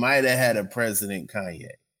a President Kanye.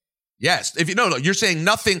 Yes. If you're saying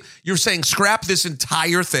nothing. You're saying scrap this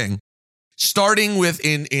entire thing. Starting with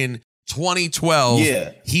in 2012,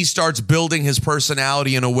 he starts building his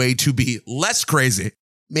personality in a way to be less crazy.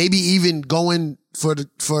 Maybe even going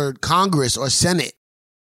for Congress or Senate.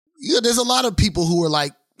 Yeah, there's a lot of people who are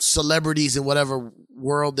like celebrities in whatever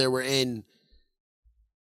world they were in.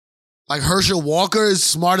 Like Herschel Walker is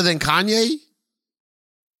smarter than Kanye.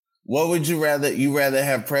 What would you rather? You rather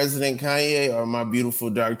have President Kanye or My Beautiful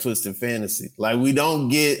Dark Twisted Fantasy? Like, we don't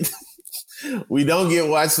get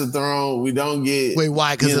Watch the Throne. We don't get. Wait,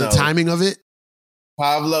 why? Because of the timing of it?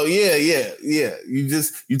 Pablo, yeah.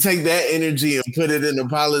 You take that energy and put it into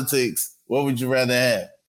politics. What would you rather have?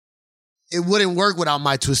 It wouldn't work without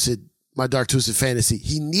My Dark Twisted Fantasy.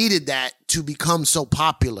 He needed that to become so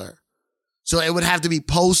popular. So it would have to be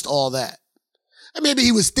post all that. And maybe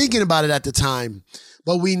he was thinking about it at the time,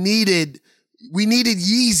 but we needed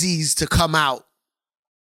Yeezys to come out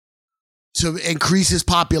to increase his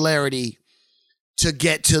popularity to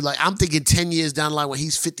get to, like, I'm thinking 10 years down the line when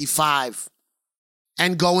he's 55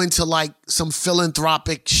 and go into like some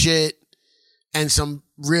philanthropic shit and some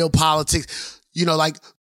real politics, like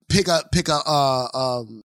pick a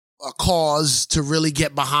cause to really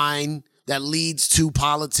get behind that leads to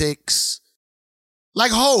politics.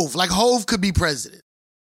 Like Hove. Like Hove could be president.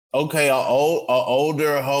 Okay, a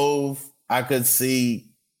older Hove, I could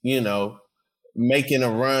see, making a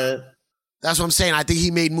run. That's what I'm saying. I think he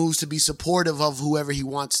made moves to be supportive of whoever he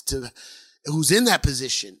wants to, who's in that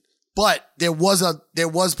position. But there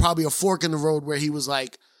was probably a fork in the road where he was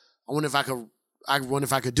like, I wonder if I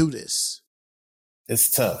could do this. It's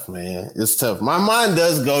tough, man. It's tough. My mind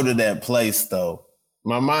does go to that place, though.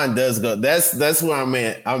 My mind does go. That's where I'm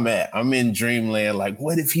at. I'm in dreamland. Like,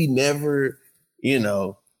 what if he never,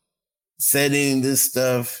 said any of this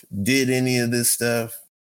stuff, did any of this stuff?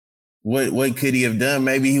 what could he have done?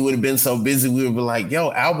 Maybe he would have been so busy, we would be like,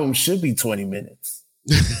 yo, album should be 20 minutes.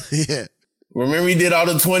 Yeah. Remember he did all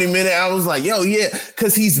the 20-minute albums? Like, yo, yeah,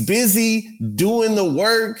 because he's busy doing the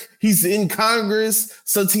work. He's in Congress.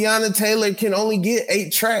 So Tiana Taylor can only get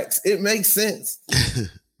 8 tracks. It makes sense.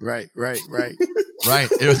 Right. Right.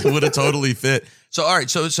 It would have totally fit. So, all right.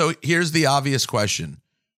 So here's the obvious question,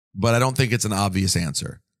 but I don't think it's an obvious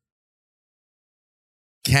answer.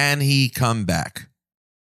 Can he come back?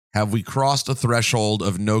 Have we crossed a threshold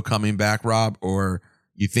of no coming back, Rob? Or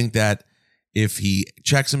you think that if he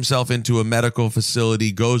checks himself into a medical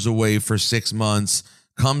facility, goes away for 6 months,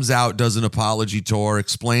 comes out, does an apology tour,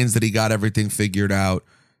 explains that he got everything figured out,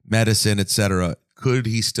 medicine, etc., could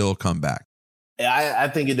he still come back? I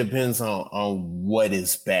think it depends on what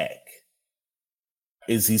is back.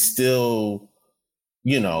 Is he still,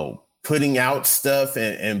 putting out stuff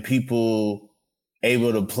and people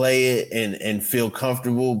able to play it and feel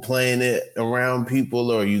comfortable playing it around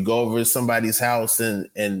people, or you go over to somebody's house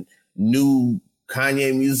and new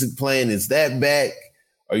Kanye music playing? Is that back?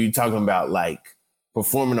 Are you talking about like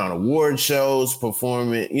performing on award shows,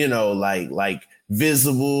 performing, like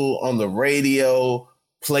visible on the radio,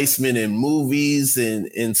 placement in movies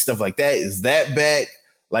and stuff like that? Is that back?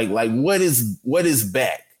 Like what is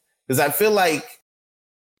back? Because I feel like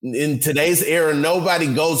in today's era,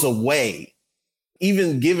 nobody goes away.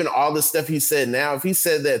 Even given all the stuff he said now, if he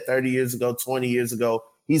said that 30 years ago, 20 years ago,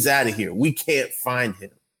 he's out of here. We can't find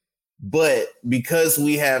him. But because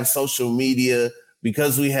we have social media,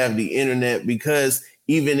 because we have the internet, because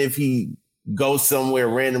even if he goes somewhere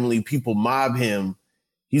randomly, people mob him,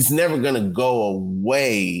 he's never going to go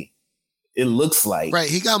away, it looks like. Right.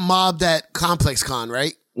 He got mobbed at Complex Con,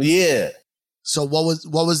 right? Yeah. So what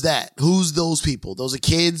was that? Who's those people? Those are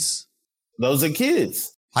kids? Those are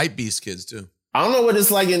kids. Hypebeast kids, too. I don't know what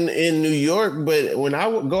it's like in New York, but when I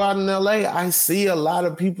go out in LA, I see a lot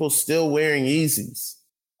of people still wearing Yeezys.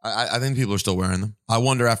 I think people are still wearing them. I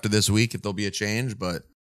wonder after this week if there'll be a change, but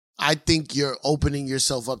I think you're opening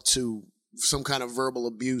yourself up to some kind of verbal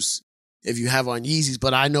abuse if you have on Yeezys.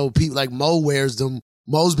 But I know people like Mo wears them.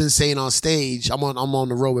 Mo's been saying on stage, I'm on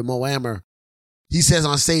the road with Mo Ammer. He says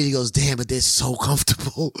on stage, he goes, damn, but they're so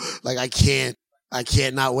comfortable. Like I can't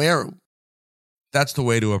not wear them. That's the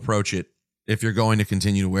way to approach it if you're going to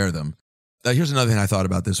continue to wear them. Here's another thing I thought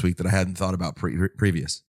about this week that I hadn't thought about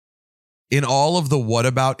previous. In all of the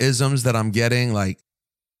whataboutisms that I'm getting, like,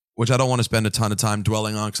 which I don't want to spend a ton of time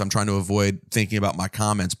dwelling on because I'm trying to avoid thinking about my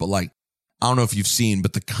comments, but like, I don't know if you've seen,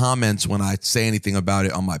 but the comments when I say anything about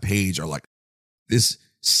it on my page are like this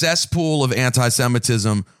cesspool of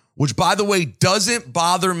anti-Semitism, which, by the way, doesn't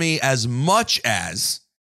bother me as much as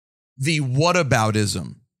the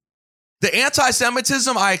whataboutism. The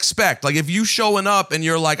anti-Semitism I expect. Like if you showing up and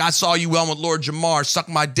you're like, I saw you well with Lord Jamar, suck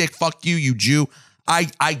my dick, fuck you, you Jew.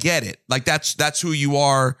 I get it. Like that's who you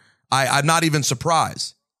are. I'm not even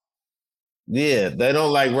surprised. Yeah, they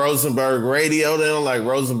don't like Rosenberg Radio. They don't like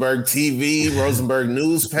Rosenberg TV, Rosenberg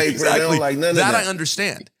newspaper. Exactly. They don't like none of that. That I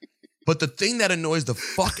understand. But the thing that annoys the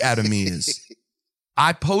fuck out of me is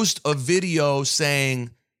I post a video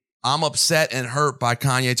saying I'm upset and hurt by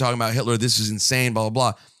Kanye talking about Hitler. This is insane, blah,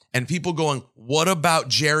 blah, blah. And people going, what about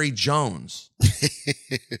Jerry Jones?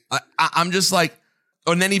 I'm just like,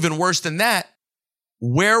 and then even worse than that,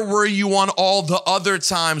 where were you on all the other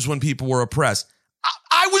times when people were oppressed?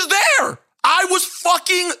 I was there. I was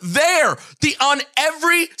fucking there on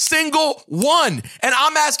every single one. And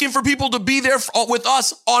I'm asking for people to be there with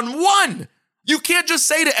us on one. You can't just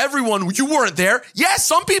say to everyone, you weren't there. Yes,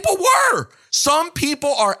 some people were. Some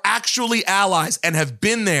people are actually allies and have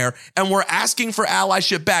been there, and we're asking for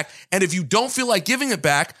allyship back. And if you don't feel like giving it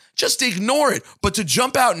back, just ignore it. But to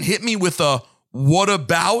jump out and hit me with a what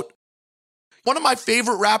about? One of my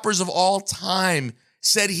favorite rappers of all time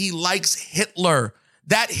said he likes Hitler.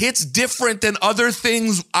 That hits different than other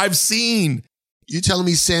things I've seen. You telling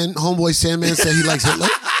me homeboy Sandman said he likes Hitler?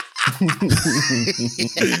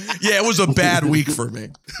 Yeah, it was a bad week for me.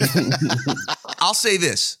 I'll say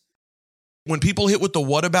this. When people hit with the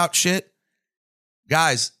what about shit,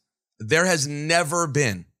 guys, there has never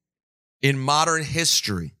been in modern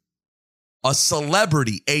history a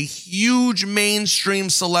celebrity, a huge mainstream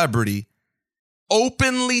celebrity,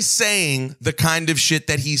 openly saying the kind of shit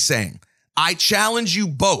that he's saying. I challenge you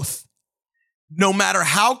both. No matter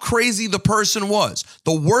how crazy the person was,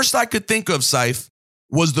 the worst I could think of, Syph,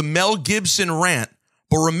 was the Mel Gibson rant.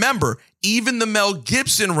 But remember, even the Mel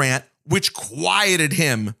Gibson rant, which quieted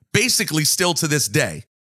him, basically still to this day,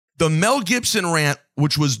 the Mel Gibson rant,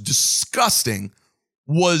 which was disgusting,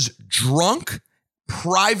 was drunk,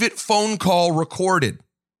 private phone call recorded.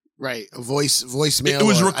 Right, a voicemail. It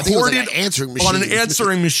was or, I think it was recorded like an answering machine. on an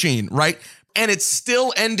answering machine, right? And it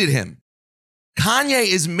still ended him. Kanye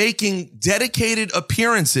is making dedicated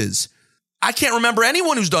appearances. I can't remember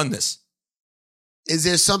anyone who's done this. Is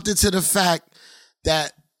there something to the fact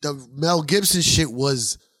that the Mel Gibson shit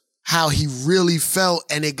was how he really felt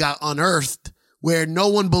and it got unearthed where no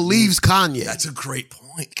one believes Kanye? That's a great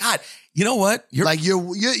point. God, you know what?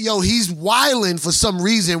 Yo, he's wilding for some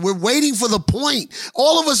reason. We're waiting for the point.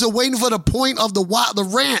 All of us are waiting for the point of the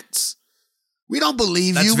rants. We don't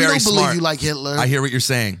believe That's you. We very don't believe smart. you like Hitler. I hear what you're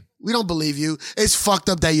saying. We don't believe you. It's fucked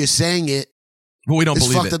up that you're saying it. But we don't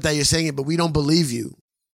believe it. It's fucked up that you're saying it, but we don't believe you.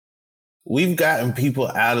 We've gotten people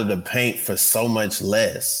out of the paint for so much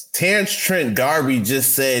less. Terrence Trent D'Arby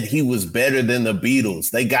just said he was better than the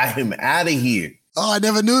Beatles. They got him out of here. Oh, I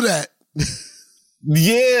never knew that.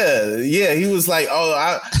 Yeah. He was like,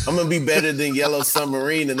 I'm going to be better than Yellow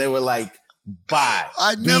Submarine. And they were like, bye.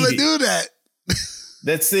 I never knew that.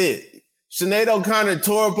 That's it. Sinead O'Connor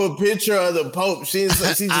tore up a picture of the Pope. She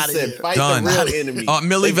just said, fight Done. the real enemy.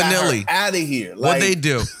 Milli Vanilli. Out of here. What'd they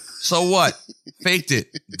do? So what? Faked it.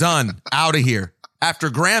 Done. Out of here. After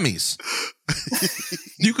Grammys.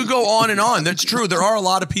 You could go on and on. That's true. There are a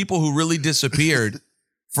lot of people who really disappeared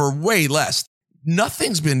for way less.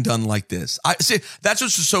 Nothing's been done like this. I see. That's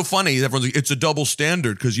what's so funny. Everyone's like, it's a double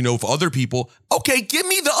standard because, for other people, okay, give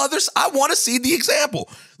me the others. I want to see the example.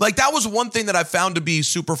 Like, that was one thing that I found to be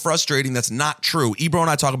super frustrating. That's not true. Ebro and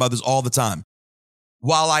I talk about this all the time.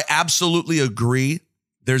 While I absolutely agree,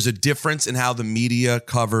 there's a difference in how the media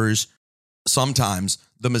covers sometimes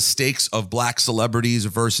the mistakes of black celebrities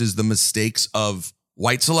versus the mistakes of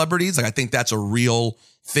white celebrities. Like, I think that's a real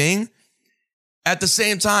thing. At the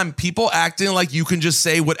same time, people acting like you can just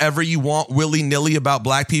say whatever you want willy-nilly about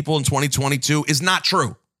black people in 2022 is not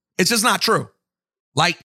true. It's just not true.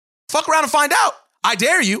 Like, fuck around and find out. I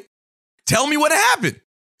dare you. Tell me what happened.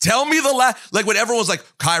 Tell me like when everyone's like,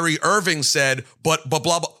 Kyrie Irving said, but blah,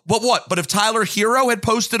 blah. But what? But if Tyler Hero had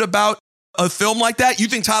posted about a film like that, you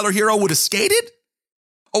think Tyler Hero would have skated?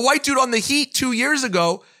 A white dude on the Heat 2 years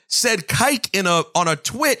ago said Kike on a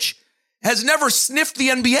Twitch has never sniffed the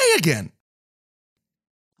NBA again.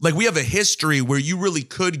 Like, we have a history where you really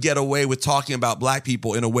could get away with talking about black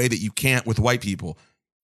people in a way that you can't with white people.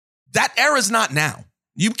 That era's not now.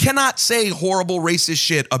 You cannot say horrible racist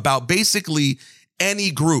shit about basically any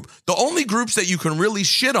group. The only groups that you can really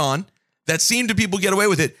shit on that seem to people get away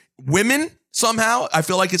with it, women somehow, I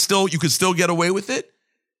feel like you could still get away with it.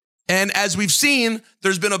 And as we've seen,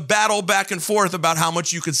 there's been a battle back and forth about how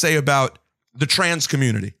much you could say about the trans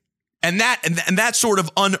community. And that sort of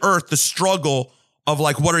unearthed the struggle of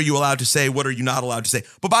like, what are you allowed to say? What are you not allowed to say?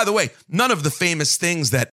 But by the way, none of the famous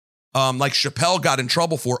things that like Chappelle got in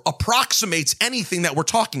trouble for approximates anything that we're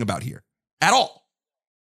talking about here at all.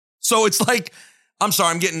 So it's like, I'm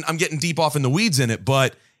sorry, I'm getting deep off in the weeds in it,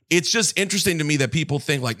 but it's just interesting to me that people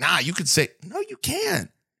think like, nah, you could say, no, you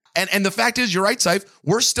can't. And the fact is, you're right, Saif,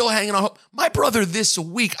 we're still hanging on hope. My brother this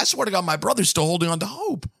week, I swear to God, my brother's still holding on to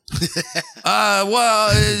hope.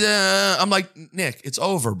 I'm like, Nick, it's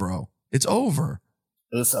over, bro. It's over.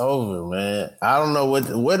 It's over, man. I don't know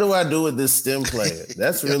what do I do with this stem player?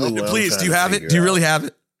 That's really what Please, do you have it? Do you really have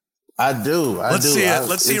it? I do. Let's see it.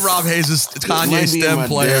 Let's see Rob Hayes' Kanye stem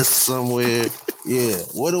player somewhere. Yeah.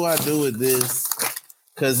 What do I do with this?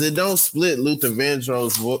 Because it don't split Luther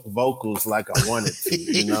Vandross's vocals like I wanted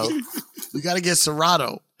to, We got to get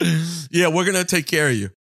Serato. Yeah, we're going to take care of you.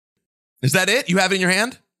 Is that it? You have it in your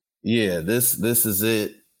hand? Yeah, this is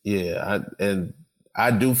it. Yeah, I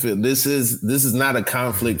do feel this is not a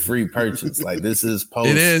conflict-free purchase. Like, this is post.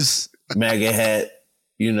 It is MAGA hat.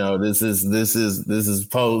 This is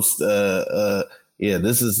post. This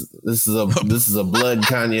is a blood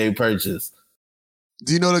Kanye purchase.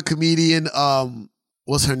 Do you know the comedian?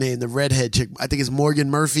 What's her name? The redhead chick. I think it's Morgan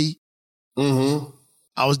Murphy. Mm-hmm.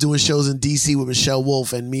 I was doing shows in DC with Michelle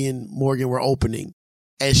Wolf, and me and Morgan were opening.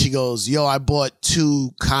 And she goes, yo, I bought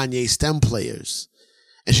 2 Kanye stem players.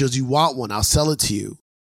 And she goes, you want one? I'll sell it to you.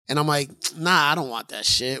 And I'm like, nah, I don't want that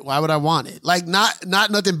shit. Why would I want it? Like, not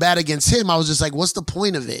nothing bad against him. I was just like, what's the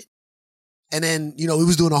point of it? And then, we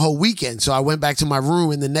was doing a whole weekend. So I went back to my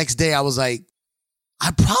room, and the next day I was like,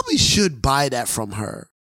 I probably should buy that from her.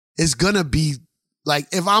 It's going to be like,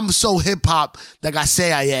 if I'm so hip hop like I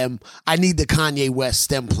say I am, I need the Kanye West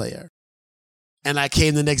stem player. And I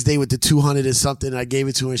came the next day with the 200 and something, and I gave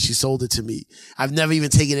it to her, and she sold it to me. I've never even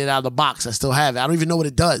taken it out of the box. I still have it. I don't even know what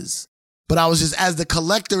it does. But I was just, as the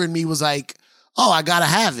collector in me was like, oh, I gotta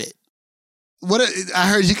have it. I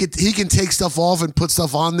heard he can take stuff off and put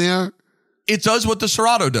stuff on there. It does what the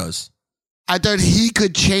Serato does. I thought he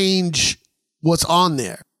could change what's on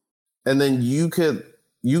there. and then you could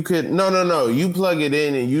you plug it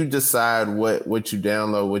in and you decide what you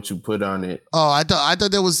download, what you put on it. Oh, I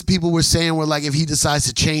thought there was people were saying where like if he decides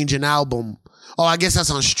to change an album. Oh, I guess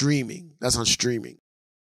that's on streaming.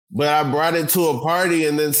 But I brought it to a party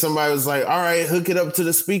and then somebody was like, all right, hook it up to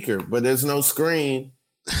the speaker, but there's no screen.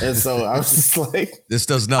 And so I was just like, this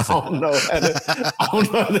does nothing. I don't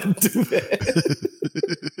know how to do that.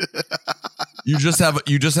 You just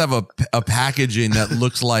have a packaging that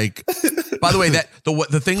looks like, by the way, that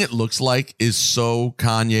the thing it looks like is so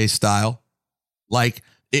Kanye style. Like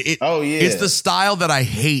it's the style that I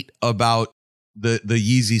hate about the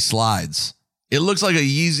Yeezy slides. It looks like a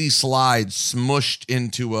Yeezy slide smushed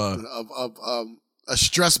into a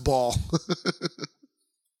stress ball.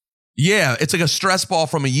 Yeah, it's like a stress ball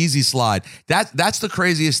from a Yeezy slide. That's the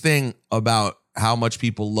craziest thing about how much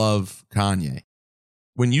people love Kanye.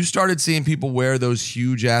 When you started seeing people wear those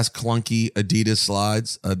huge ass clunky Adidas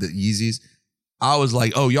slides, the Yeezys, I was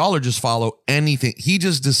like, oh, y'all are just follow anything. He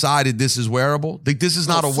just decided this is wearable. Like, this is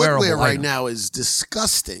not a wearable footwear right item. now is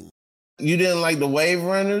disgusting. You didn't like the Wave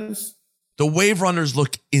Runners? The Wave Runners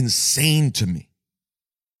look insane to me.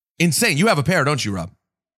 Insane. You have a pair, don't you, Rob?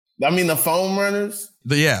 I mean, the Foam Runners?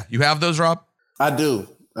 Yeah. You have those, Rob? I do.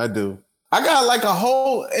 I got like a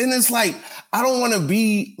whole, and it's like, I don't want to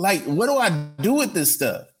be like, what do I do with this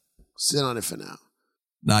stuff? Sit on it for now.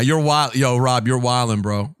 Nah, you're wild. Yo, Rob, you're wilding,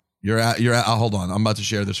 bro. You're at, hold on. I'm about to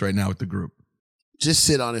share this right now with the group. Just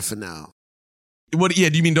sit on it for now. What? Yeah.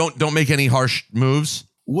 Do you mean don't make any harsh moves?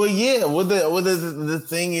 Well, yeah. Well, the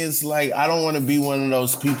thing is, like, I don't want to be one of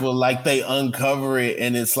those people like they uncover it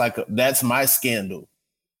and it's like that's my scandal.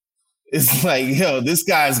 It's like, yo, this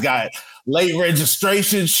guy's got late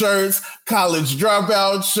registration shirts, college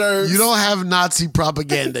dropout shirts. You don't have Nazi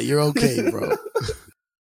propaganda. You're okay, bro.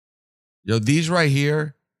 Yo, these right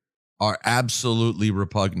here are absolutely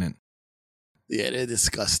repugnant. Yeah, they're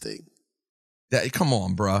disgusting. Come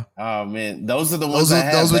on, bro. Oh man, those are the ones I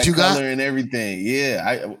have. Those what you got and everything.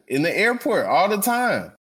 Yeah, in the airport all the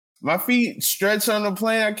time. My feet stretch on the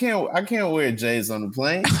plane. I can't wear J's on the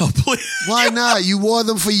plane. Oh, please. Why not? You wore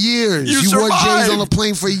them for years. You wore J's on the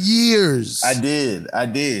plane for years. I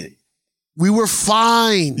did. We were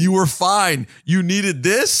fine. You were fine. You needed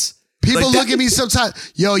this? People like look at me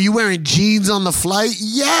sometimes. Yo, you wearing jeans on the flight?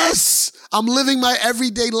 Yes. I'm living my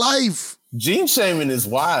everyday life. Jean shaming is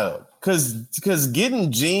wild. Cause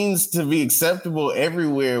getting jeans to be acceptable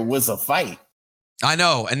everywhere was a fight. I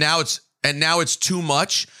know. And now it's too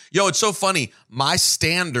much. Yo, it's so funny. My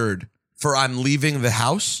standard for I'm leaving the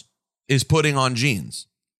house is putting on jeans.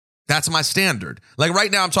 That's my standard. Like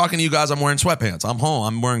right now I'm talking to you guys, I'm wearing sweatpants. I'm home.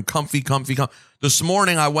 I'm wearing comfy. This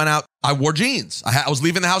morning I went out, I wore jeans. I was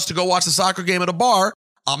leaving the house to go watch the soccer game at a bar.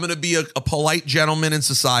 I'm going to be a polite gentleman in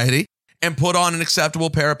society and put on an acceptable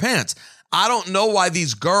pair of pants. I don't know why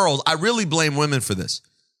these girls, I really blame women for this.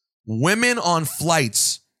 Women on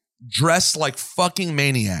flights dress like fucking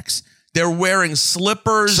maniacs. They're wearing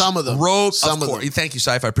slippers, some of them, robes. Some of them. Thank you,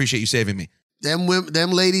 Syph. I appreciate you saving me. Them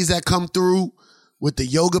ladies that come through with the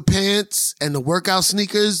yoga pants and the workout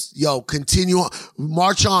sneakers, yo, continue on.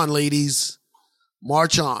 March on, ladies.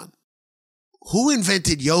 March on. Who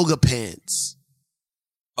invented yoga pants?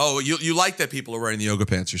 Oh, you like that people are wearing the yoga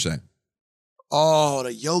pants, you're saying? Oh,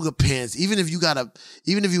 the yoga pants. Even if you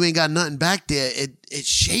ain't got nothing back there, it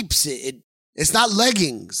shapes it. It's not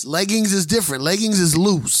leggings. Leggings is different. Leggings is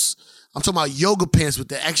loose. I'm talking about yoga pants with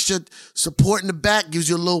the extra support in the back, gives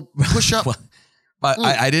you a little push up. But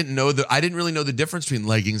I didn't really know the difference between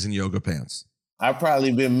leggings and yoga pants. I've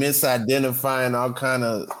probably been misidentifying all kind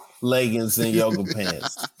of leggings and yoga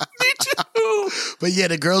pants. Me too. But yeah,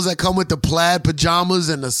 the girls that come with the plaid pajamas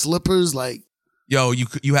and the slippers, like, yo,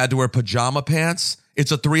 you had to wear pajama pants.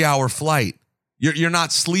 It's a 3-hour flight. You're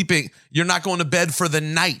not sleeping. You're not going to bed for the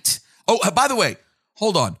night. Oh, by the way,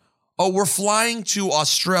 hold on. Oh, we're flying to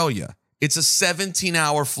Australia. It's a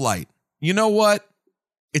 17-hour flight. You know what?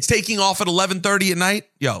 It's taking off at 11:30 at night.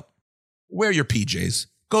 Yo, wear your PJs.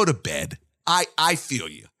 Go to bed. I feel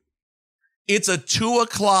you. It's a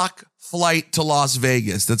 2:00 flight to Las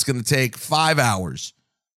Vegas that's going to take 5 hours.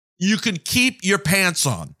 You can keep your pants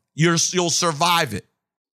on. You'll survive it.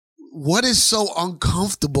 What is so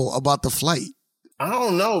uncomfortable about the flight? I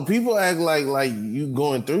don't know. People act like you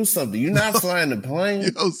going through something. You're not flying the plane.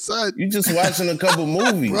 Yo, son. You just watching a couple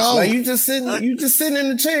movies. Bro. Like you just sitting in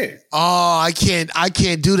the chair. Oh, I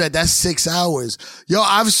can't do that. That's 6 hours. Yo,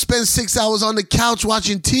 I've spent 6 hours on the couch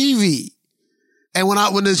watching TV. And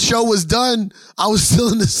when the show was done, I was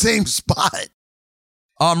still in the same spot.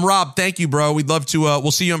 Rob, thank you, bro. We'd love to,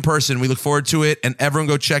 we'll see you in person. We look forward to it. And everyone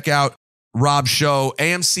go check out Rob's show.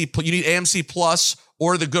 AMC, you need AMC Plus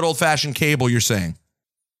or the good old fashioned cable, you're saying?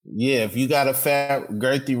 Yeah, if you got a fat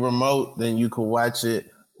girthy remote, then you can watch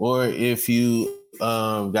it. Or if you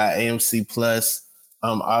got AMC Plus,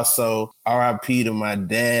 also RIP to my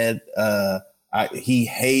dad. He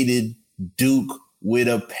hated Duke with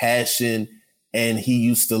a passion, and he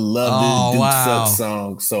used to love the Duke Suck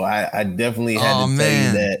song. So I definitely had to tell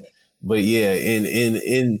you that. But yeah,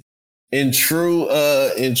 in true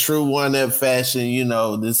 1Up fashion, you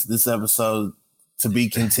know, this episode to be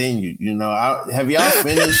continued. You know, have y'all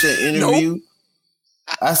finished the interview? Nope.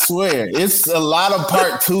 I swear, it's a lot of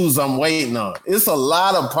part 2s I'm waiting on. It's a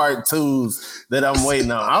lot of part 2s that I'm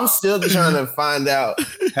waiting on. I'm still trying to find out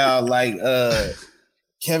how, like,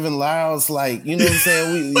 Kevin Lyles, like, you know what I'm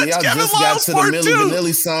saying? Y'all just got to the Milli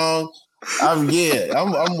Vanilli song. I'm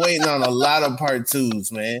waiting on a lot of part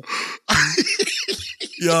 2s, man.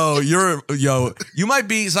 You might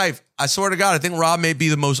be, Zyph, I swear to God, I think Rob may be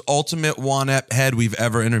the most ultimate 1Up head we've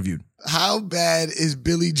ever interviewed. How bad is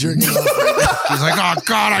Billy jerking off right now? He's like, oh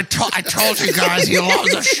God, I told you guys he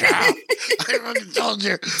loves the show. I fucking told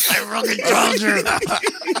you.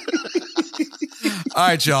 All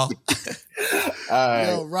right, y'all. All right.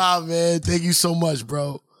 Yo, Rob, man, thank you so much,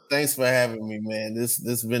 bro. Thanks for having me, man. This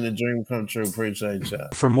has been a dream come true. Appreciate y'all.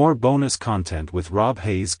 For more bonus content with Rob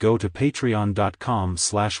Hayes, go to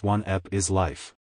patreon.com/1UpIsLife.